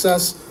great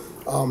success.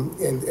 And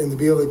to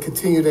be able to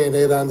continue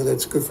to add on to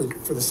that's good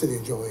for the city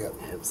of Joliet.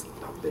 Absolutely.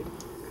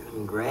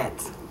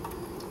 Congrats.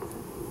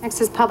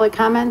 Next is public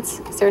comments.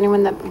 Is there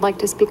anyone that would like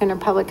to speak under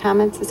public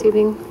comments this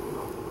evening?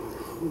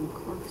 Good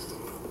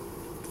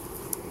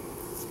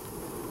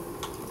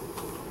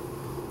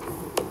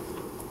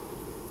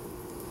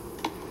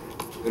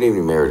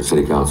evening, Mayor and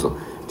City Council.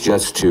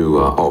 Just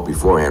to,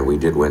 beforehand, we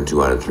did win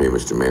 2 out of 3,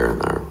 Mr. Mayor,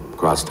 in our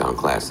Crosstown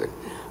Classic.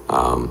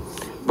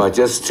 But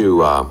just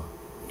to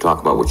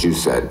talk about what you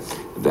said,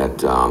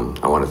 that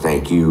I want to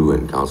thank you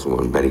and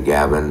Councilwoman Betty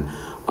Gavin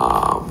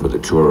for the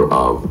tour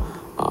of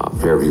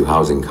Fairview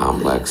Housing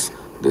Complex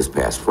this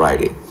past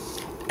Friday.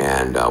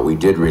 And we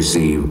did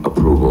receive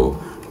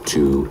approval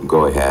to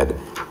go ahead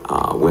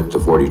with the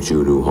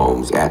 42 new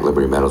homes at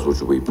Liberty Meadows, which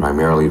will be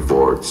primarily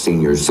for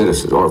senior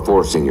citizens, or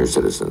for senior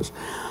citizens.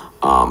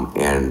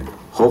 And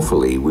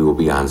hopefully we will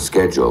be on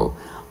schedule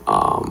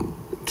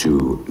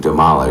to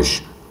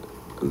demolish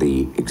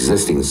the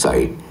existing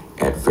site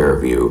at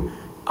Fairview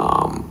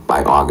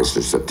by August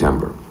or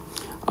September.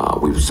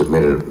 We've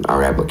submitted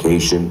our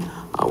application.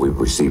 We've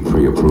received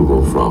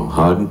pre-approval from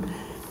HUD,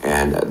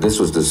 and this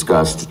was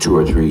discussed 2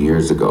 or 3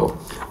 years ago.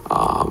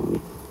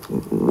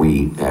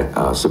 We had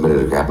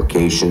submitted an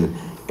application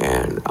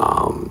and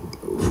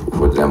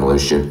for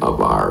demolition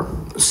of our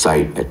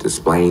site at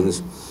Des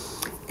Plaines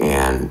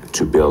and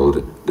to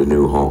build the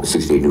new home,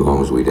 68 new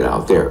homes we did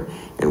out there.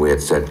 And we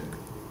had said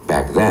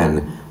back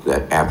then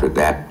that after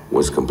that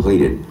was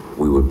completed,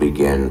 we would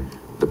begin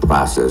the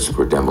process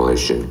for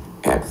demolition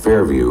at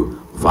Fairview,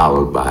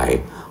 followed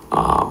by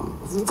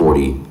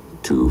 40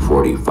 to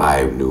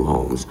 45 new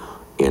homes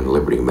in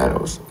Liberty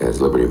Meadows,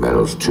 as Liberty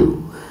Meadows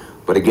 2.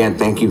 But again,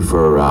 thank you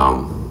for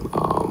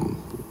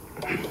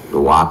the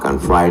walk on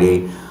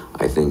Friday.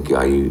 I think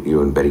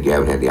you and Betty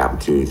Gavin had the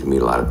opportunity to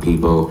meet a lot of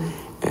people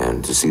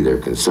and to see their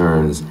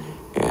concerns.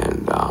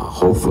 And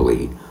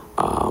hopefully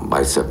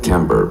by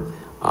September,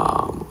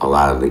 a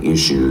lot of the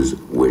issues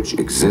which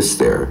exist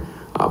there,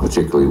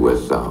 particularly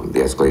with the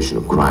escalation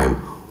of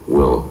crime,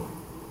 will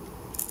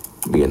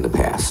be in the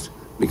past,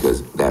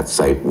 because that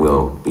site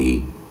will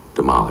be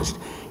demolished.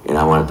 And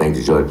I want to thank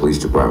the Joliet Police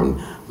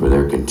Department for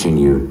their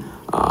continued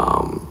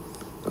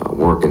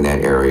work in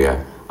that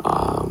area,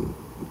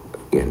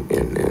 in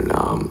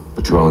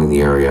patrolling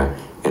the area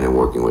and in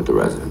working with the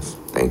residents.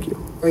 Thank you.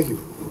 Thank you.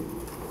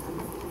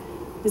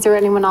 Is there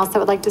anyone else that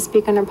would like to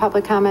speak under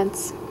public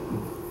comments?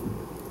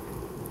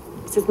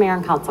 This is Mayor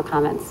and Council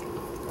comments.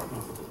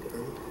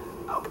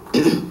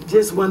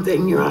 Just one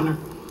thing, Your Honor.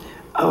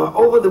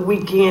 Over the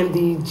weekend,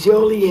 the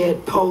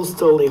Joliet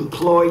Postal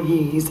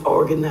employees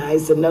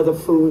organized another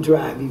food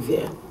drive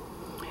event.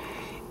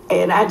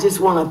 And I just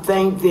want to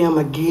thank them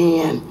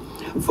again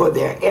for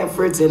their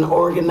efforts in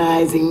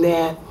organizing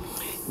that.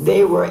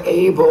 They were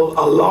able,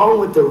 along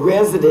with the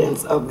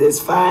residents of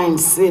this fine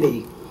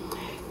city,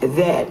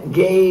 that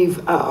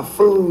gave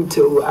food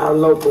to our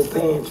local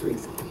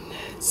pantries.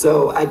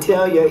 So I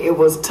tell you, it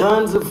was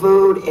tons of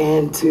food,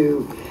 and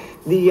to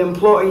the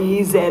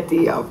employees at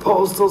the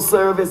Postal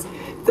Service,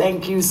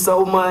 thank you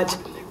so much.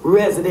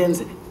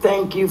 Residents,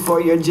 thank you for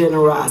your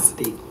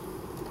generosity.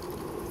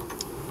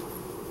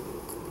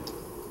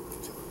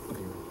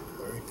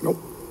 Nope.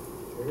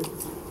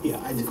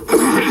 Yeah, I just,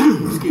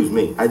 excuse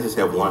me, I just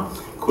have one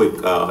quick,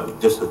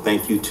 just a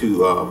thank you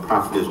to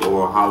Prophetess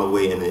Laura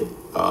Holloway and the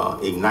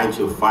Ignite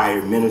Your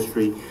Fire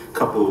Ministry. A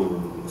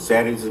couple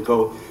Saturdays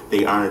ago,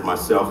 they honored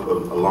myself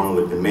along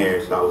with the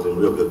mayor, so I was in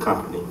real good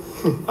company,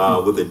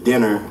 with a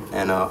dinner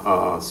and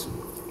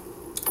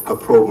a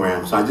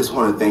program. So I just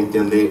want to thank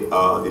them. They,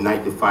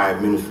 Ignite the Fire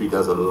Ministry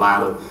does a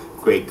lot of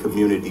great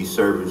community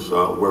service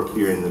work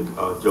here in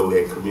the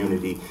Joliet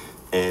community,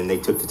 and they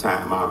took the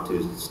time out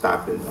to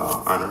stop and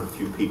honor a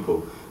few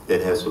people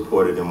that have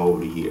supported them over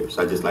the years.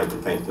 So I'd just like to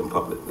thank them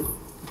publicly.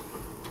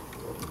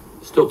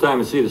 Still time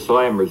to see the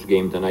Slammers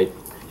game tonight.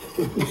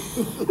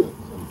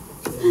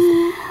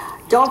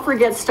 Don't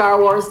forget Star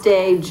Wars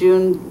Day,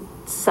 June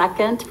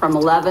 2nd from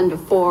 11 to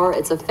 4.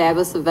 It's a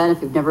fabulous event.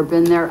 If you've never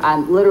been there,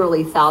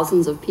 literally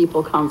thousands of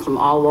people come from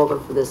all over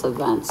for this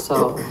event.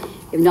 So if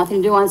you have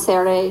nothing to do on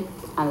Saturday,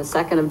 on the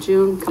 2nd of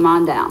June, come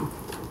on down.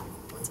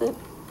 That's it.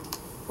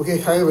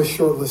 Okay, I have a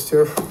short list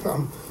here.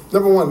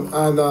 Number one,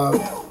 on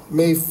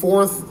May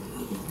 4th,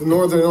 the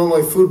Northern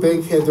Illinois Food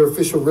Bank had their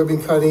official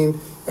ribbon cutting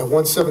at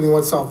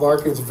 171 South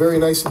Larkin. It's a very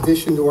nice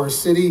addition to our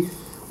city.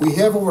 We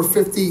have over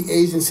 50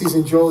 agencies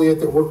in Joliet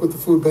that work with the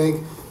food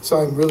bank, so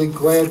I'm really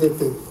glad that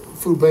the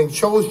food bank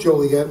chose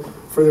Joliet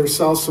for their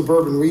South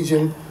Suburban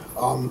Region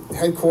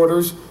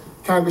headquarters.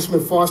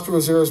 Congressman Foster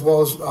was there, as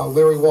well as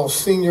Larry Walsh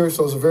Sr.,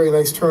 so it was a very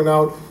nice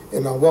turnout,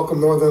 and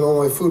welcome Northern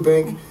Illinois Food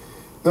Bank.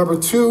 Number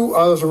two,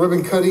 there's a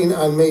ribbon cutting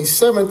on May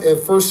 7th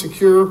at First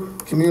Secure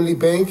Community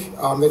Bank.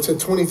 That's at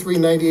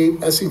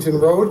 2398 Essington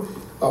Road.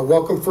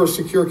 Welcome First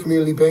Secure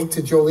Community Bank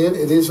to Joliet.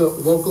 It is a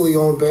locally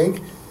owned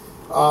bank.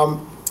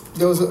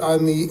 There was,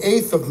 on the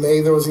 8th of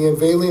May, there was the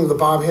unveiling of the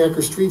Bob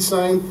Hacker street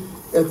sign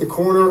at the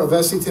corner of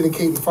Essington and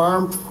Caton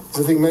Farm. As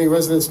I think many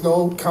residents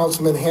know,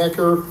 Councilman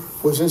Hacker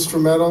was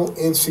instrumental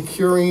in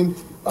securing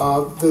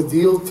the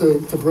deal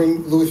to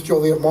bring Louis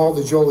Joliet Mall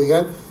to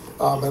Joliet.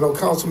 I know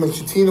Councilman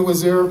Shatina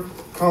was there,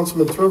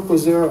 Councilman Turk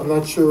was there. I'm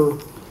not sure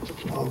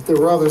There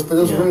were others, but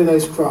it was a very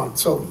nice crowd.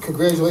 So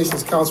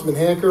congratulations, Councilman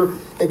Hacker,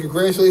 and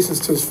congratulations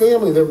to his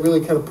family that really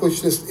kind of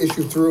pushed this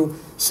issue through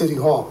City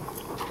Hall.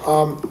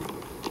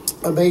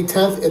 On May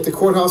 10th at the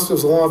courthouse, there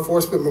was a law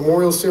enforcement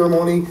memorial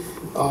ceremony,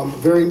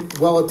 very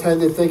well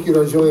attended. Thank you to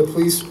our Joliet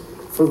Police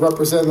for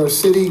representing our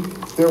city.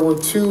 There were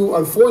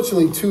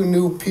unfortunately, two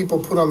new people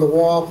put on the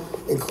wall,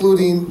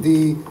 including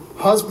the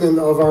husband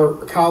of our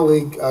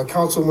colleague,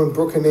 Councilwoman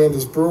Brooke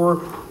Hernandez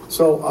Brewer.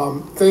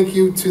 So thank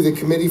you to the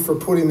committee for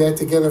putting that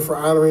together, for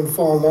honoring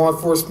fallen law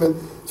enforcement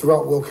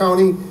throughout Will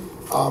County.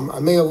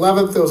 On May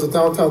 11th, there was a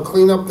downtown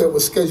cleanup that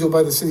was scheduled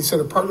by the City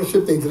Center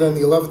Partnership. They did it on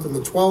the 11th and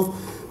the 12th.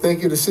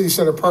 Thank you to City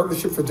Center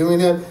Partnership for doing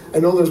that. I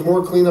know there's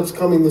more cleanups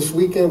coming this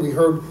weekend. We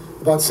heard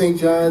about St.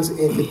 John's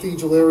and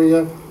Cathedral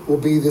area will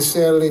be this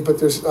Saturday, but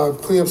there's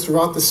cleanups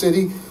throughout the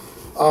city.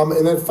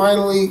 And then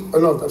finally,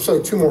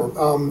 two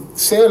more.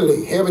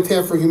 Saturday,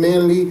 Habitat for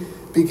Humanity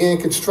began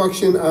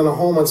construction on a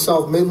home on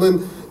South Midland.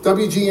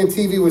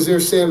 WGN-TV was there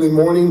Saturday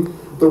morning.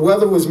 The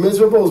weather was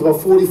miserable. It was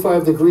about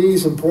 45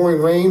 degrees and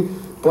pouring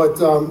rain, but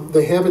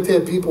the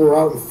Habitat people were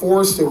out in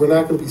force. They were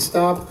not going to be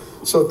stopped.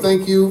 So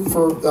thank you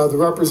for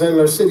representing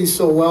our city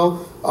so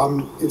well.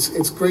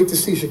 It's great to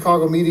see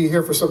Chicago media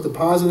here for something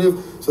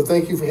positive. So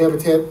thank you for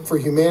Habitat for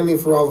Humanity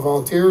and for all the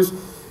volunteers.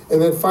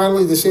 And then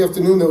finally, this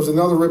afternoon, there was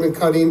another ribbon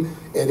cutting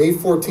at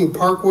 814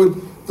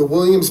 Parkwood. The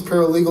Williams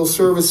Paralegal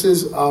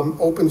Services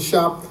opened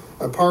shop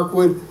on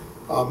Parkwood.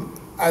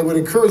 I would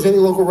encourage any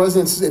local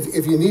residents,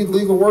 if you need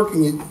legal work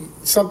and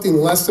something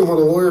less than what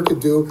a lawyer could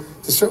do,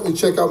 to certainly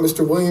check out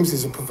Mr. Williams.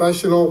 He's a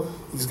professional.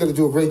 He's going to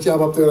do a great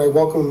job up there, and I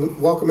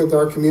welcome him to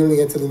our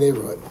community and to the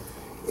neighborhood.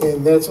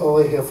 And that's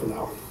all I have for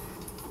now.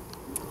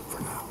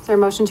 Is there a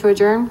motion to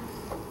adjourn?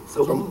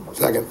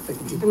 Second.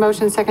 The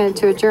motion seconded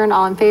to adjourn.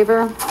 All in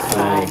favor?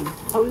 Aye.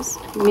 Opposed?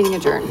 Meeting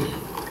adjourned.